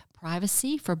keep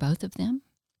privacy for both of them.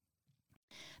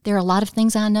 There are a lot of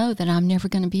things I know that I'm never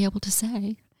going to be able to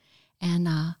say, and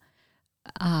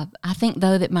I think,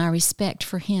 though, that my respect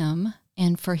for him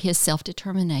and for his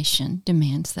self-determination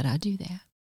demands that I do that.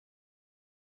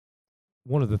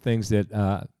 One of the things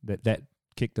that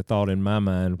kicked a thought in my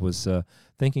mind was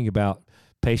thinking about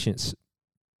patients,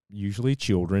 usually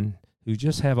children, who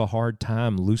just have a hard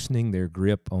time loosening their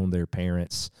grip on their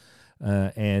parents,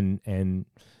 and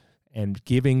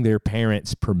giving their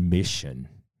parents permission.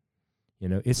 You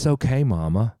know, it's okay,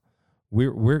 Mama.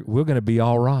 We're going to be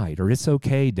all right, or it's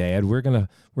okay, Dad. We're gonna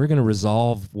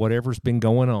resolve whatever's been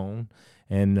going on,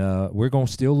 and we're gonna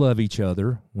still love each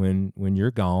other when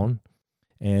you're gone,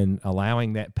 and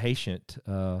allowing that patient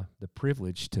the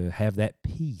privilege to have that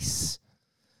peace.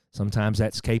 Sometimes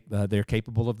they're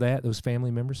capable of that, those family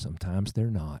members. Sometimes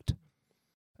they're not.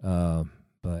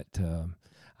 But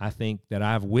I think that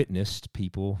I've witnessed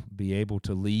people be able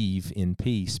to leave in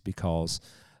peace because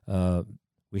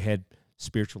we had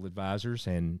spiritual advisors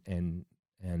and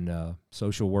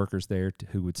social workers there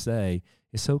who would say,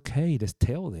 it's okay to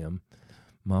tell them,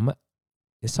 Mama,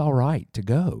 it's all right to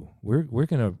go. We're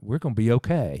gonna be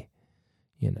okay,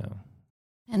 you know.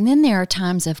 And then there are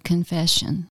times of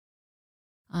confession.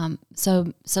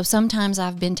 So sometimes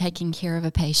I've been taking care of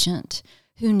a patient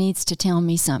who needs to tell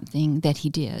me something that he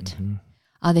did,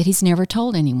 that he's never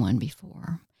told anyone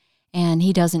before. And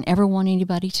he doesn't ever want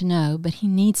anybody to know, but he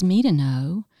needs me to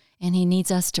know, and he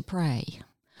needs us to pray.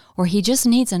 Or he just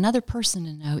needs another person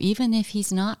to know, even if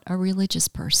he's not a religious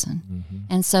person. Mm-hmm.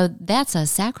 And so that's a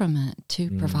sacrament to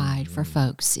provide for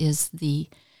folks, is the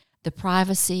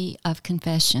privacy of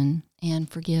confession and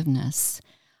forgiveness.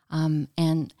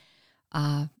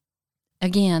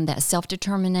 Again, that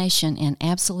self-determination and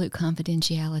absolute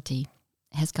confidentiality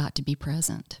has got to be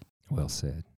present. Well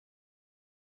said.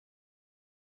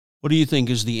 What do you think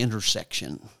is the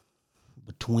intersection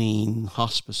between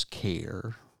hospice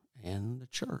care and the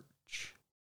church?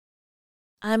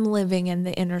 I'm living in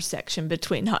the intersection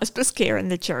between hospice care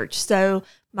and the church. So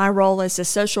my role as a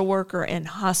social worker in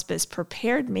hospice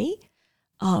prepared me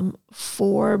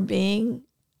for being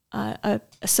an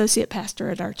associate pastor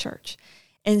at our church.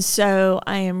 And so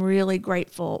I am really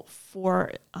grateful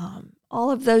for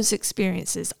all of those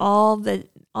experiences, all that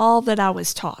I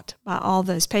was taught by all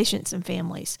those patients and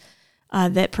families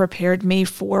that prepared me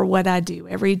for what I do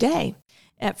every day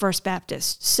at First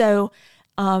Baptist. So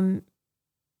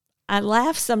I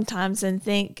laugh sometimes and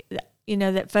think,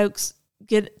 that folks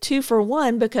get 2 for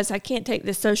 1 because I can't take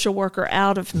the social worker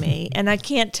out of me and I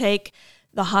can't take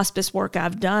the hospice work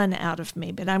I've done out of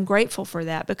me. But I'm grateful for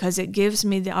that because it gives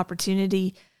me the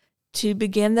opportunity to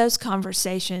begin those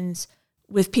conversations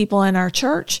with people in our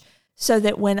church so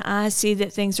that when I see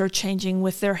that things are changing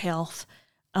with their health,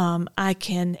 I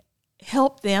can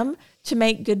help them to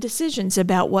make good decisions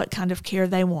about what kind of care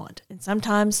they want. And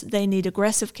sometimes they need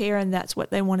aggressive care and that's what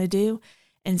they want to do.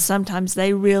 And sometimes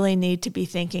they really need to be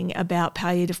thinking about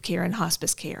palliative care and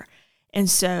hospice care. And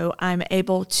so I'm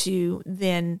able to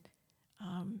then,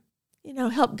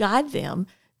 help guide them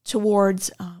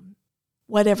towards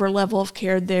whatever level of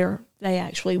care they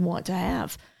actually want to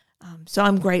have. So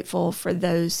I'm grateful for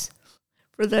those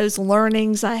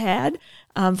learnings I had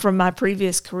from my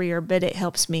previous career, but it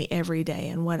helps me every day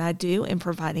in what I do in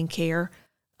providing care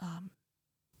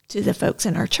to the folks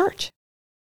in our church.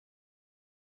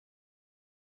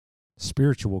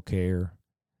 Spiritual care,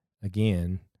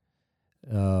 again,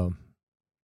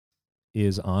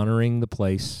 is honoring the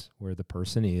place where the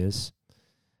person is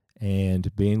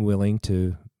and being willing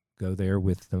to go there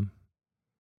with them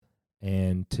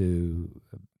and to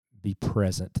be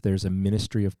present. There's a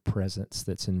ministry of presence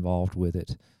that's involved with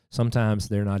it. Sometimes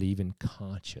they're not even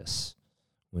conscious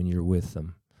when you're with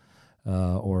them,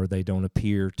 or they don't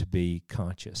appear to be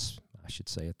conscious, I should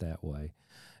say it that way.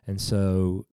 And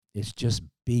so it's just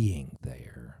being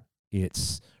there.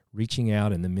 It's reaching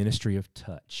out in the ministry of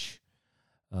touch.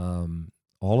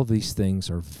 All of these things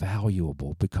are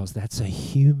valuable because that's a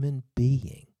human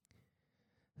being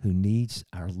who needs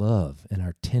our love and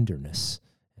our tenderness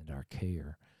and our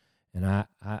care. And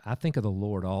I think of the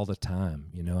Lord all the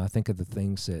time. I think of the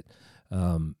things that,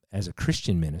 as a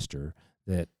Christian minister,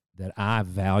 that I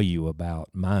value about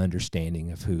my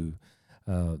understanding of who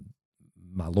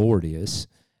my Lord is,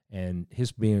 and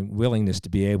his willingness to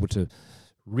be able to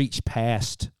reach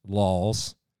past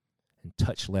laws and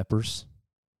touch lepers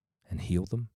and heal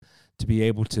them, to be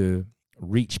able to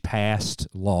reach past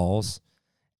laws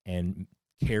and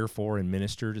care for and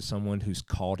minister to someone who's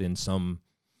caught in some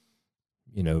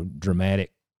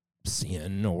dramatic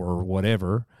sin or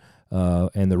whatever,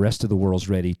 and the rest of the world's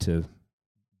ready to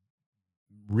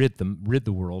rid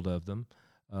the world of them,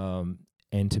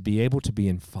 and to be able to be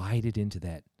invited into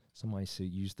that, somebody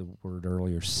used the word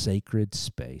earlier, sacred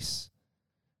space.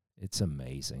 It's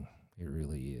amazing. It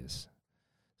really is.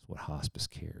 It's what hospice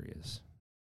care is.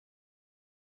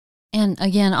 And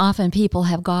again, often people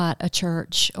have got a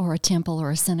church or a temple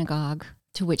or a synagogue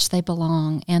to which they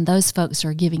belong, and those folks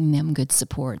are giving them good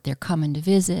support. They're coming to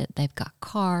visit, they've got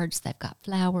cards, they've got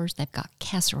flowers, they've got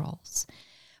casseroles.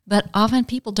 But often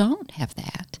people don't have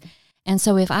that. And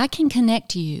so if I can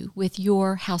connect you with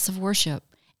your house of worship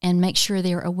and make sure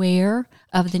they're aware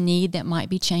of the need that might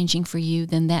be changing for you,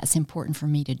 then that's important for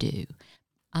me to do.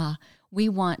 We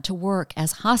want to work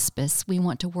as hospice. We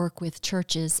want to work with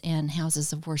churches and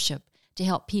houses of worship to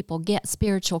help people get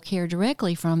spiritual care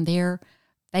directly from their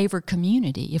favored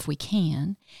community if we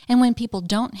can. And when people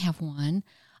don't have one,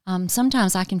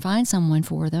 sometimes I can find someone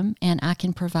for them and I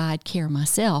can provide care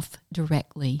myself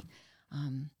directly.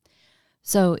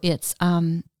 So it's,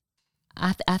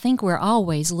 I think we're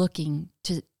always looking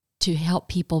to help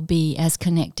people be as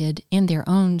connected in their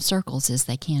own circles as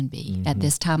they can be at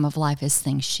this time of life as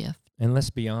things shift. And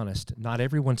let's be honest, not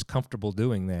everyone's comfortable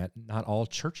doing that. Not all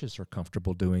churches are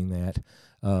comfortable doing that.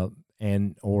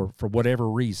 Or for whatever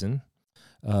reason,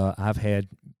 I've had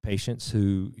patients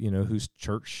who, whose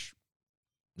church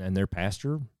and their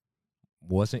pastor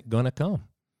wasn't going to come.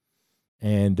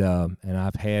 And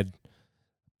I've had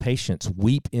patients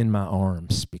weep in my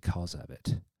arms because of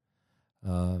it,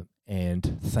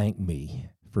 and thank me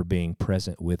for being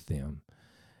present with them.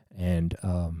 And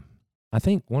I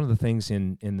think one of the things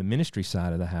in the ministry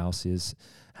side of the house is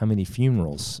how many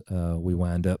funerals we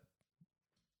wind up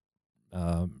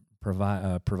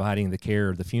providing the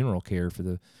care, the funeral care for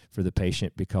the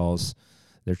patient, because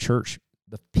their church,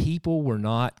 the people were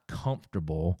not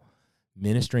comfortable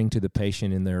ministering to the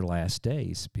patient in their last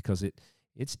days, because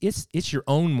it's your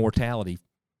own mortality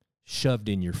shoved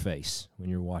in your face when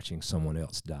you're watching someone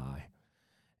else die.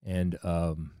 And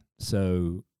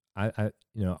so I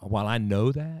while I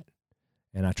know that,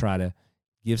 and I try to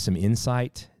give some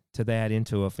insight to that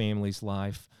into a family's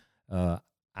life, I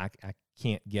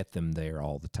can't get them there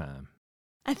all the time.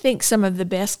 I think some of the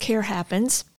best care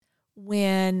happens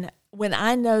when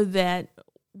I know that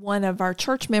one of our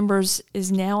church members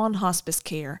is now on hospice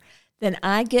care, then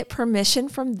I get permission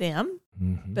from them,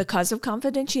 because of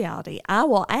confidentiality. I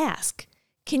will ask,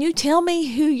 can you tell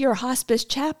me who your hospice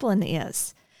chaplain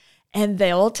is? And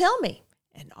they'll tell me.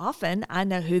 And often I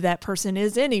know who that person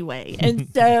is anyway. And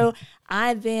so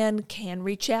I then can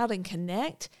reach out and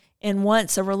connect. And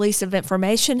once a release of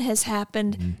information has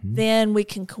happened, then we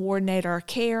can coordinate our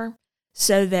care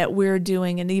so that we're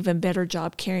doing an even better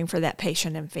job caring for that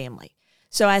patient and family.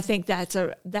 So I think that's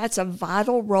a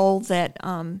vital role that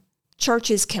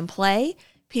churches can play.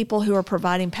 People who are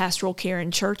providing pastoral care in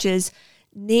churches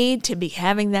need to be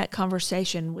having that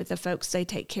conversation with the folks they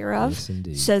take care of,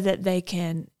 so that they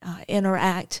can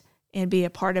interact and be a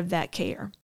part of that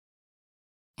care.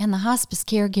 And the hospice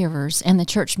caregivers and the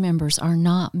church members are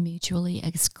not mutually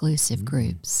exclusive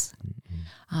groups.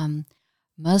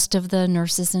 Most of the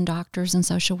nurses and doctors and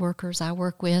social workers I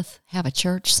work with have a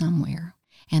church somewhere,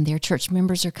 and their church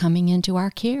members are coming into our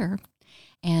care.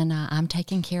 And I'm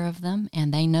taking care of them,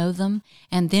 and they know them.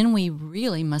 And then we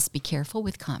really must be careful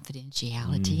with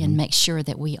confidentiality and make sure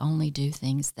that we only do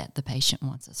things that the patient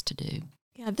wants us to do.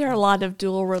 Yeah, there are a lot of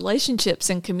dual relationships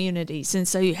in communities, and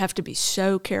so you have to be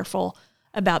so careful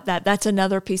about that. That's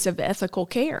another piece of ethical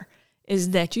care,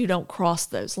 is that you don't cross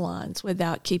those lines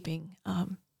without keeping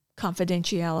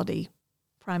confidentiality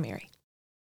primary.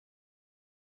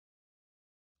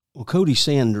 Well, Cody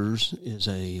Sanders is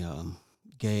a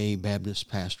gay Baptist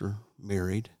pastor,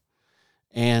 married,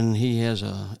 and he has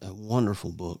a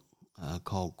wonderful book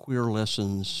called Queer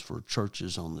Lessons for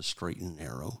Churches on the Straight and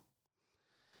Narrow.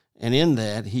 And in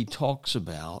that, he talks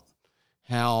about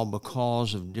how,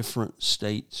 because of different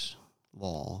states'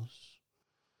 laws,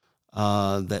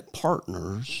 that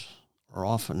partners are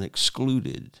often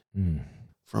excluded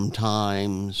from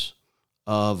times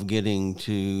of getting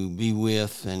to be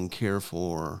with and care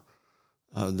for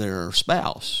their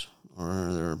spouse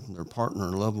or their partner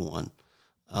or loved one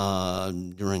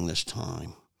during this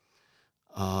time.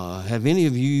 Have any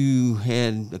of you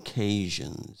had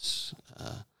occasions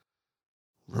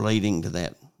relating to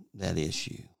that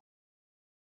issue?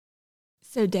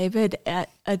 So, David, at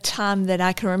a time that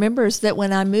I can remember is that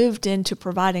when I moved into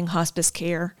providing hospice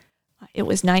care, it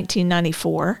was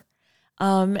 1994.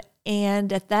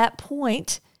 And at that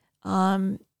point,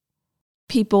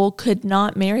 people could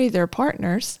not marry their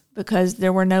partners because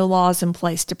there were no laws in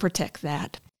place to protect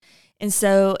that. And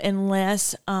so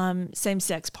unless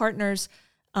same-sex partners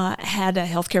had a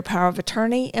healthcare power of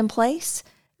attorney in place,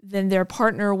 then their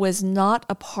partner was not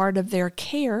a part of their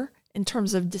care in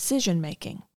terms of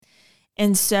decision-making.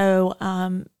 And so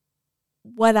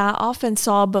what I often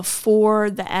saw before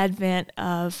the advent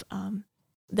of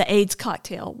the AIDS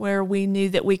cocktail, where we knew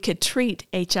that we could treat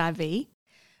HIV,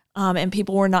 and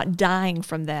people were not dying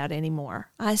from that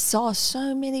anymore, I saw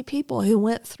so many people who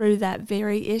went through that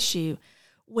very issue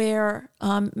where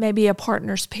maybe a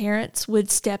partner's parents would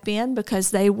step in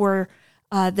because they were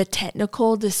the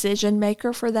technical decision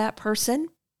maker for that person.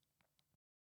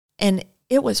 And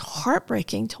it was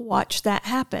heartbreaking to watch that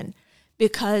happen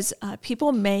because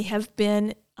people may have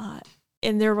been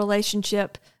in their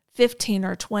relationship 15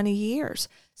 or 20 years,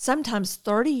 sometimes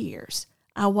 30 years.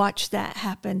 I watched that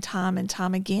happen time and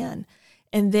time again.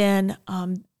 And then,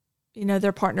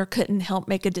 their partner couldn't help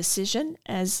make a decision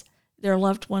as their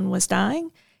loved one was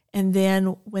dying. And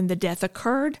then when the death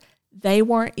occurred, they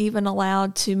weren't even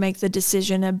allowed to make the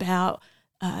decision about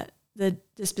the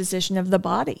disposition of the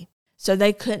body. So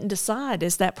they couldn't decide,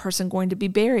 is that person going to be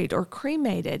buried or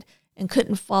cremated, and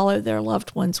couldn't follow their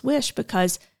loved one's wish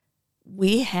because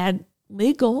we had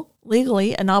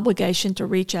legally an obligation to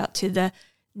reach out to the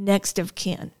next of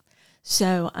kin.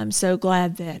 So I'm so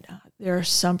glad that there are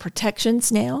some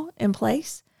protections now in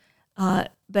place.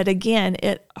 But again,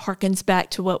 it harkens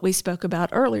back to what we spoke about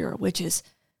earlier, which is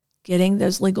getting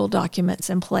those legal documents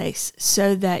in place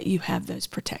so that you have those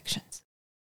protections.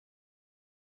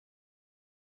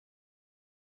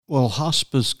 Well,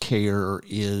 hospice care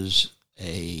is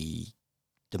a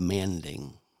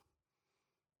demanding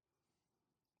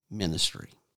ministry,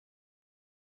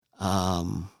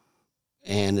 and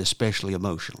especially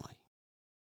emotionally.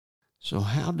 So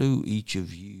how did each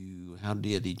of you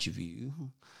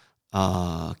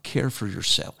care for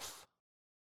yourself?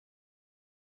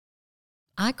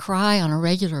 I cry on a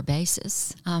regular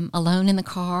basis. Alone in the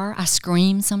car, I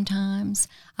scream sometimes.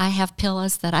 I have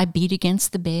pillows that I beat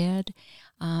against the bed.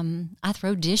 I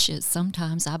throw dishes.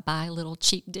 Sometimes I buy little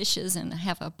cheap dishes and I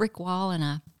have a brick wall and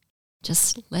I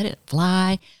just let it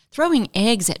fly. Throwing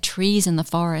eggs at trees in the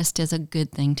forest is a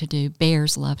good thing to do.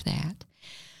 Bears love that.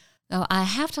 So I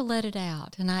have to let it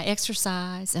out, and I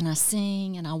exercise and I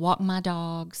sing and I walk my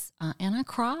dogs and I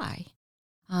cry.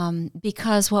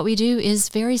 Because what we do is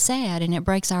very sad, and it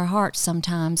breaks our hearts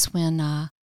sometimes when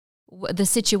the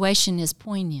situation is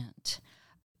poignant.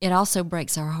 It also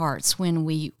breaks our hearts when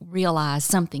we realize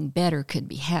something better could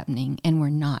be happening and we're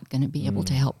not going to be able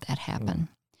to help that happen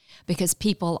because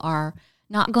people are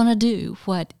not going to do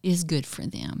what is good for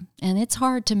them. And it's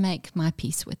hard to make my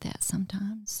peace with that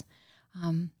sometimes.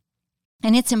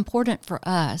 And it's important for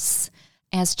us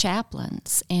as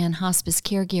chaplains and hospice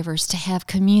caregivers to have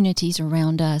communities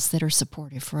around us that are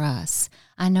supportive for us.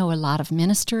 I know a lot of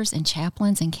ministers and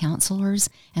chaplains and counselors,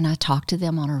 and I talk to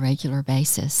them on a regular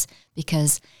basis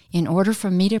because in order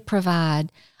for me to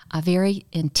provide a very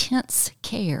intense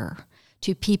care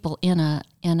to people in a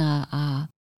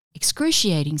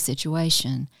excruciating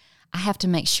situation, I have to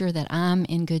make sure that I'm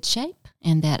in good shape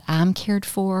and that I'm cared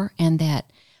for and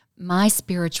that my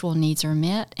spiritual needs are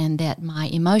met and that my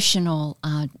emotional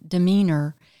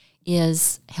demeanor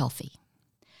is healthy.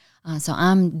 So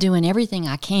I'm doing everything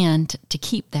I can to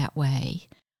keep that way.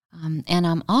 And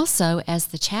I'm also, as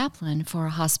the chaplain for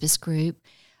a hospice group,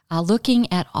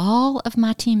 looking at all of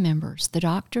my team members, the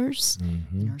doctors,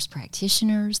 the nurse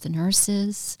practitioners, the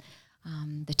nurses,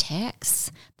 the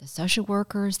techs, the social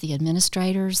workers, the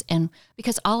administrators, and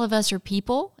because all of us are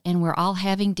people and we're all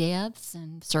having deaths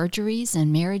and surgeries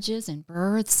and marriages and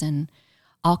births and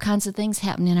all kinds of things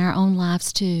happen in our own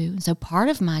lives too. So part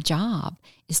of my job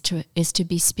is to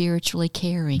be spiritually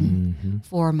caring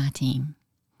for my team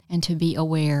and to be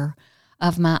aware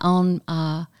of my own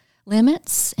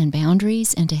limits and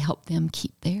boundaries and to help them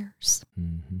keep theirs.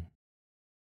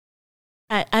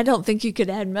 I don't think you could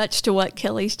add much to what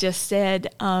Kelly's just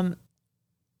said.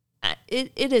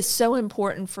 It is so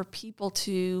important for people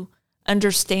to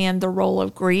understand the role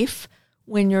of grief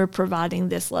when you're providing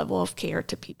this level of care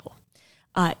to people.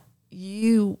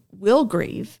 You will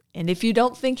grieve, and if you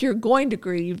don't think you're going to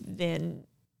grieve, then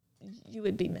you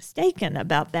would be mistaken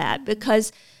about that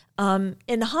because in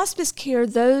the hospice care,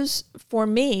 for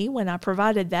me, when I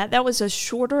provided that was a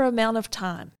shorter amount of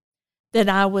time that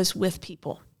I was with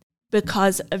people,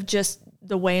 because of just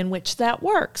the way in which that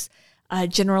works.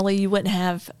 Generally, you wouldn't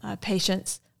have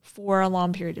patients for a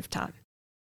long period of time.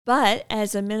 But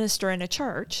as a minister in a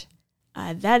church,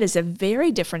 that is a very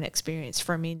different experience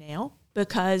for me now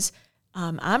because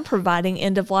I'm providing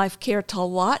end-of-life care to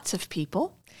lots of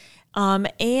people.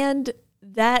 And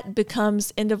that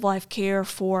becomes end-of-life care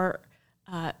for,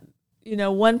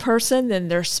 one person, then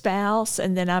their spouse,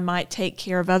 and then I might take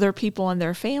care of other people and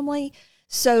their family.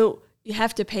 So you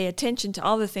have to pay attention to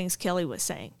all the things Kelly was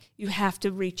saying. You have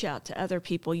to reach out to other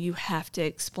people. You have to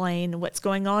explain what's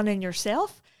going on in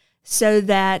yourself so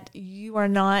that you are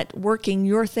not working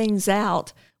your things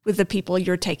out with the people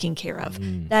you're taking care of.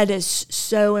 That is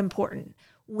so important.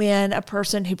 When a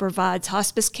person who provides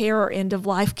hospice care or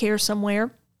end-of-life care somewhere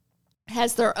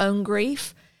has their own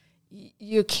grief,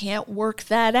 you can't work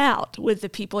that out with the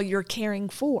people you're caring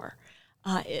for.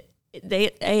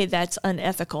 A, that's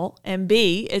unethical, and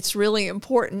B, it's really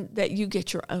important that you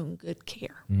get your own good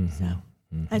care. So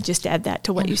I just add that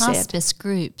to what you said. Hospice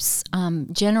groups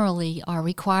generally are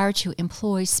required to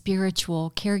employ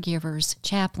spiritual caregivers,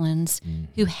 chaplains,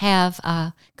 who have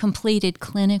completed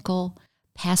clinical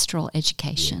pastoral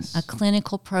education, a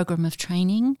clinical program of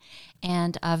training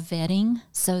and vetting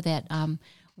so that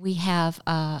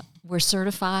we're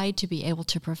certified to be able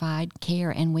to provide care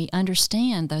and we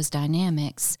understand those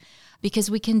dynamics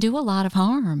because we can do a lot of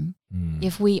harm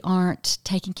if we aren't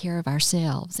taking care of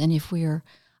ourselves and if we're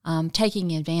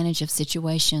taking advantage of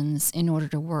situations in order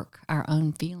to work our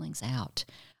own feelings out.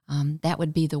 That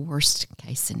would be the worst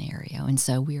case scenario. And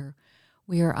so we're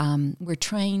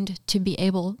trained to be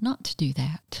able not to do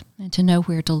that and to know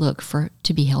where to look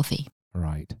to be healthy.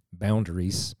 Right.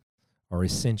 Boundaries are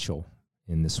essential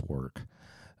in this work.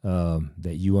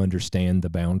 that you understand the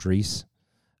boundaries,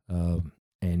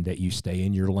 and that you stay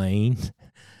in your lane.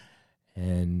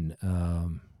 And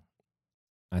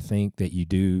I think that you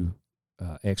do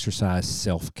exercise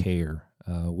self-care.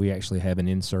 We actually have an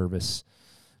in-service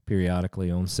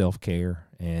periodically on self-care,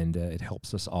 and it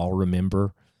helps us all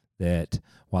remember that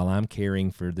while I'm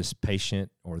caring for this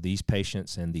patient or these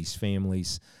patients and these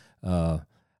families,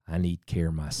 I need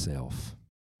care myself.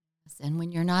 And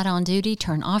when you're not on duty,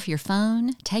 turn off your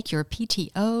phone, take your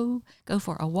PTO, go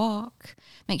for a walk,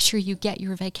 make sure you get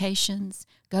your vacations,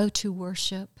 go to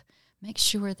worship, make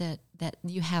sure that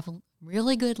you have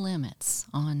really good limits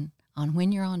on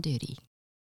when you're on duty.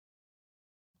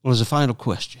 Well, as a final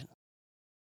question,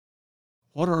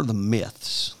 what are the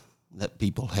myths that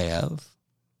people have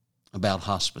about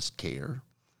hospice care,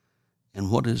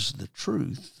 and what is the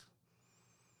truth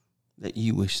that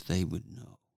you wish they would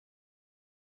know?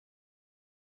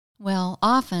 Well,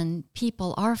 often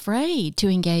people are afraid to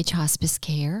engage hospice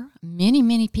care.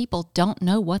 Many people don't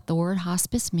know what the word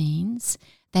hospice means.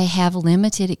 They have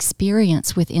limited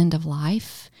experience with end of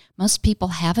life. Most people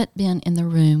haven't been in the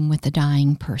room with a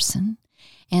dying person.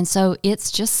 And so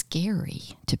it's just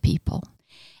scary to people.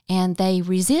 And they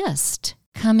resist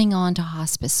coming on to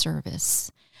hospice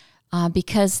service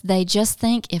because they just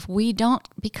think if we don't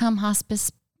become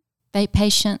hospice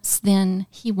patients, then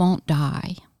he won't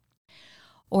die.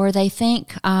 Or they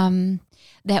think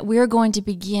that we're going to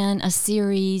begin a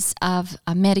series of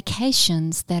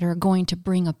medications that are going to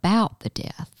bring about the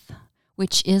death,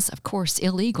 which is, of course,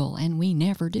 illegal, and we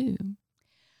never do.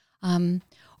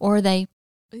 Or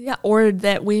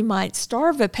that we might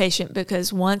starve a patient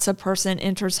because once a person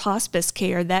enters hospice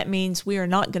care, that means we are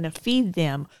not going to feed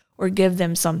them or give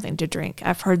them something to drink.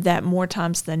 I've heard that more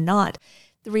times than not.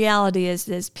 The reality is,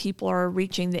 as people are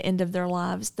reaching the end of their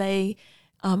lives, they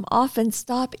often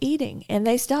stop eating and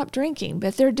they stop drinking,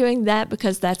 but they're doing that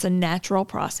because that's a natural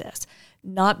process,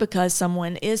 not because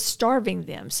someone is starving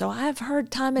them. So I've heard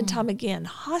time and time again,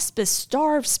 hospice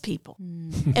starves people.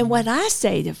 And what I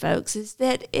say to folks is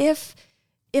that if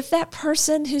that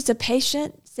person who's a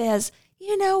patient says,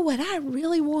 you know, what I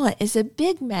really want is a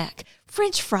Big Mac,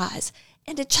 French fries,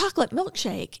 and a chocolate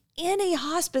milkshake, any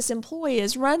hospice employee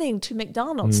is running to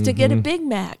McDonald's to get a Big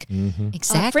Mac,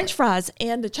 Exactly. French fries,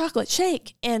 and a chocolate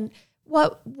shake. And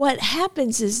what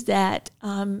happens is that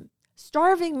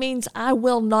starving means I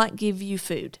will not give you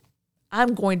food.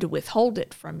 I'm going to withhold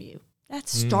it from you.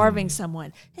 That's starving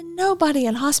someone. And nobody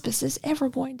in hospice is ever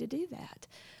going to do that.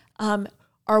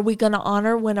 Are we going to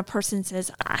honor when a person says,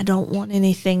 I don't want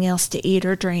anything else to eat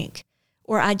or drink?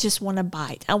 Or I just want a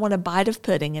bite. I want a bite of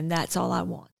pudding, and that's all I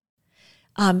want.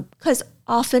 Because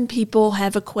often people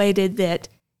have equated that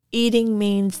eating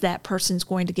means that person's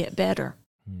going to get better.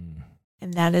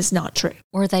 And that is not true.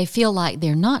 Or they feel like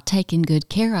they're not taking good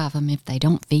care of them if they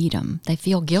don't feed them. They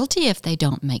feel guilty if they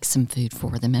don't make some food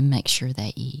for them and make sure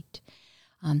they eat.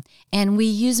 And we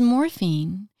use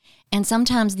morphine. And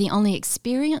sometimes the only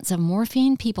experience of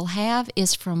morphine people have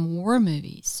is from war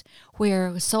movies,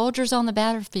 where soldiers on the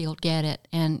battlefield get it,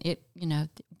 and it,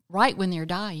 right when they're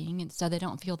dying, and so they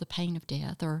don't feel the pain of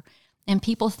death, and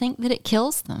people think that it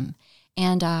kills them,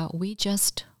 and we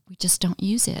just don't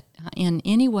use it in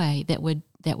any way that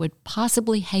would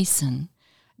possibly hasten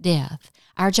death.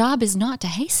 Our job is not to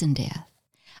hasten death.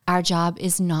 Our job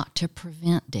is not to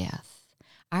prevent death.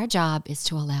 Our job is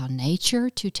to allow nature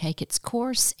to take its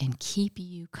course and keep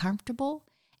you comfortable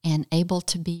and able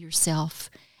to be yourself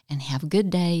and have good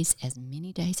days, as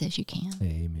many days as you can.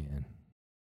 Amen.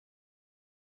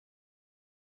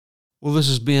 Well, this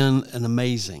has been an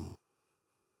amazing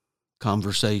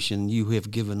conversation. You have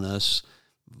given us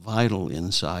vital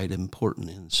insight, important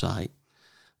insight,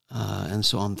 and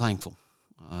so I'm thankful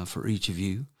for each of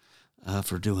you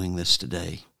for doing this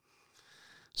today.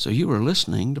 So you are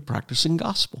listening to Practicing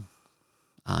Gospel.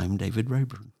 I'm David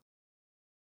Rayburn.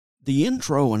 The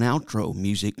intro and outro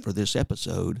music for this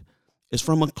episode is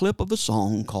from a clip of a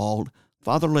song called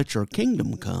Father Let Your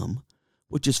Kingdom Come,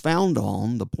 which is found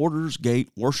on the Porter's Gate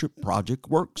Worship Project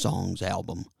Work Songs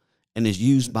album and is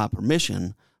used by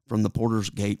permission from the Porter's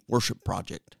Gate Worship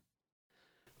Project.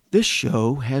 This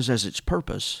show has as its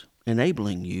purpose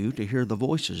enabling you to hear the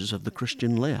voices of the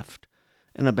Christian left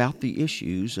and about the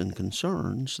issues and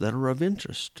concerns that are of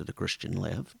interest to the Christian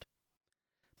left.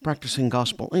 Practicing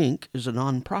Gospel, Inc. is a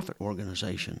nonprofit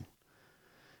organization.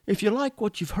 If you like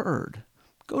what you've heard,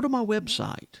 go to my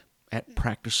website at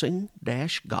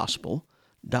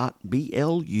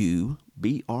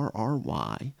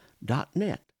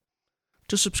practicing-gospel.blubry.net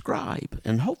to subscribe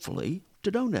and hopefully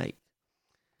to donate.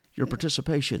 Your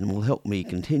participation will help me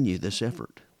continue this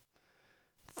effort.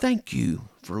 Thank you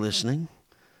for listening.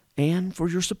 and for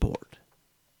your support.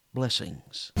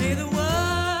 Blessings. May the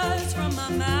words from my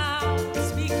mouth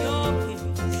speak your peace.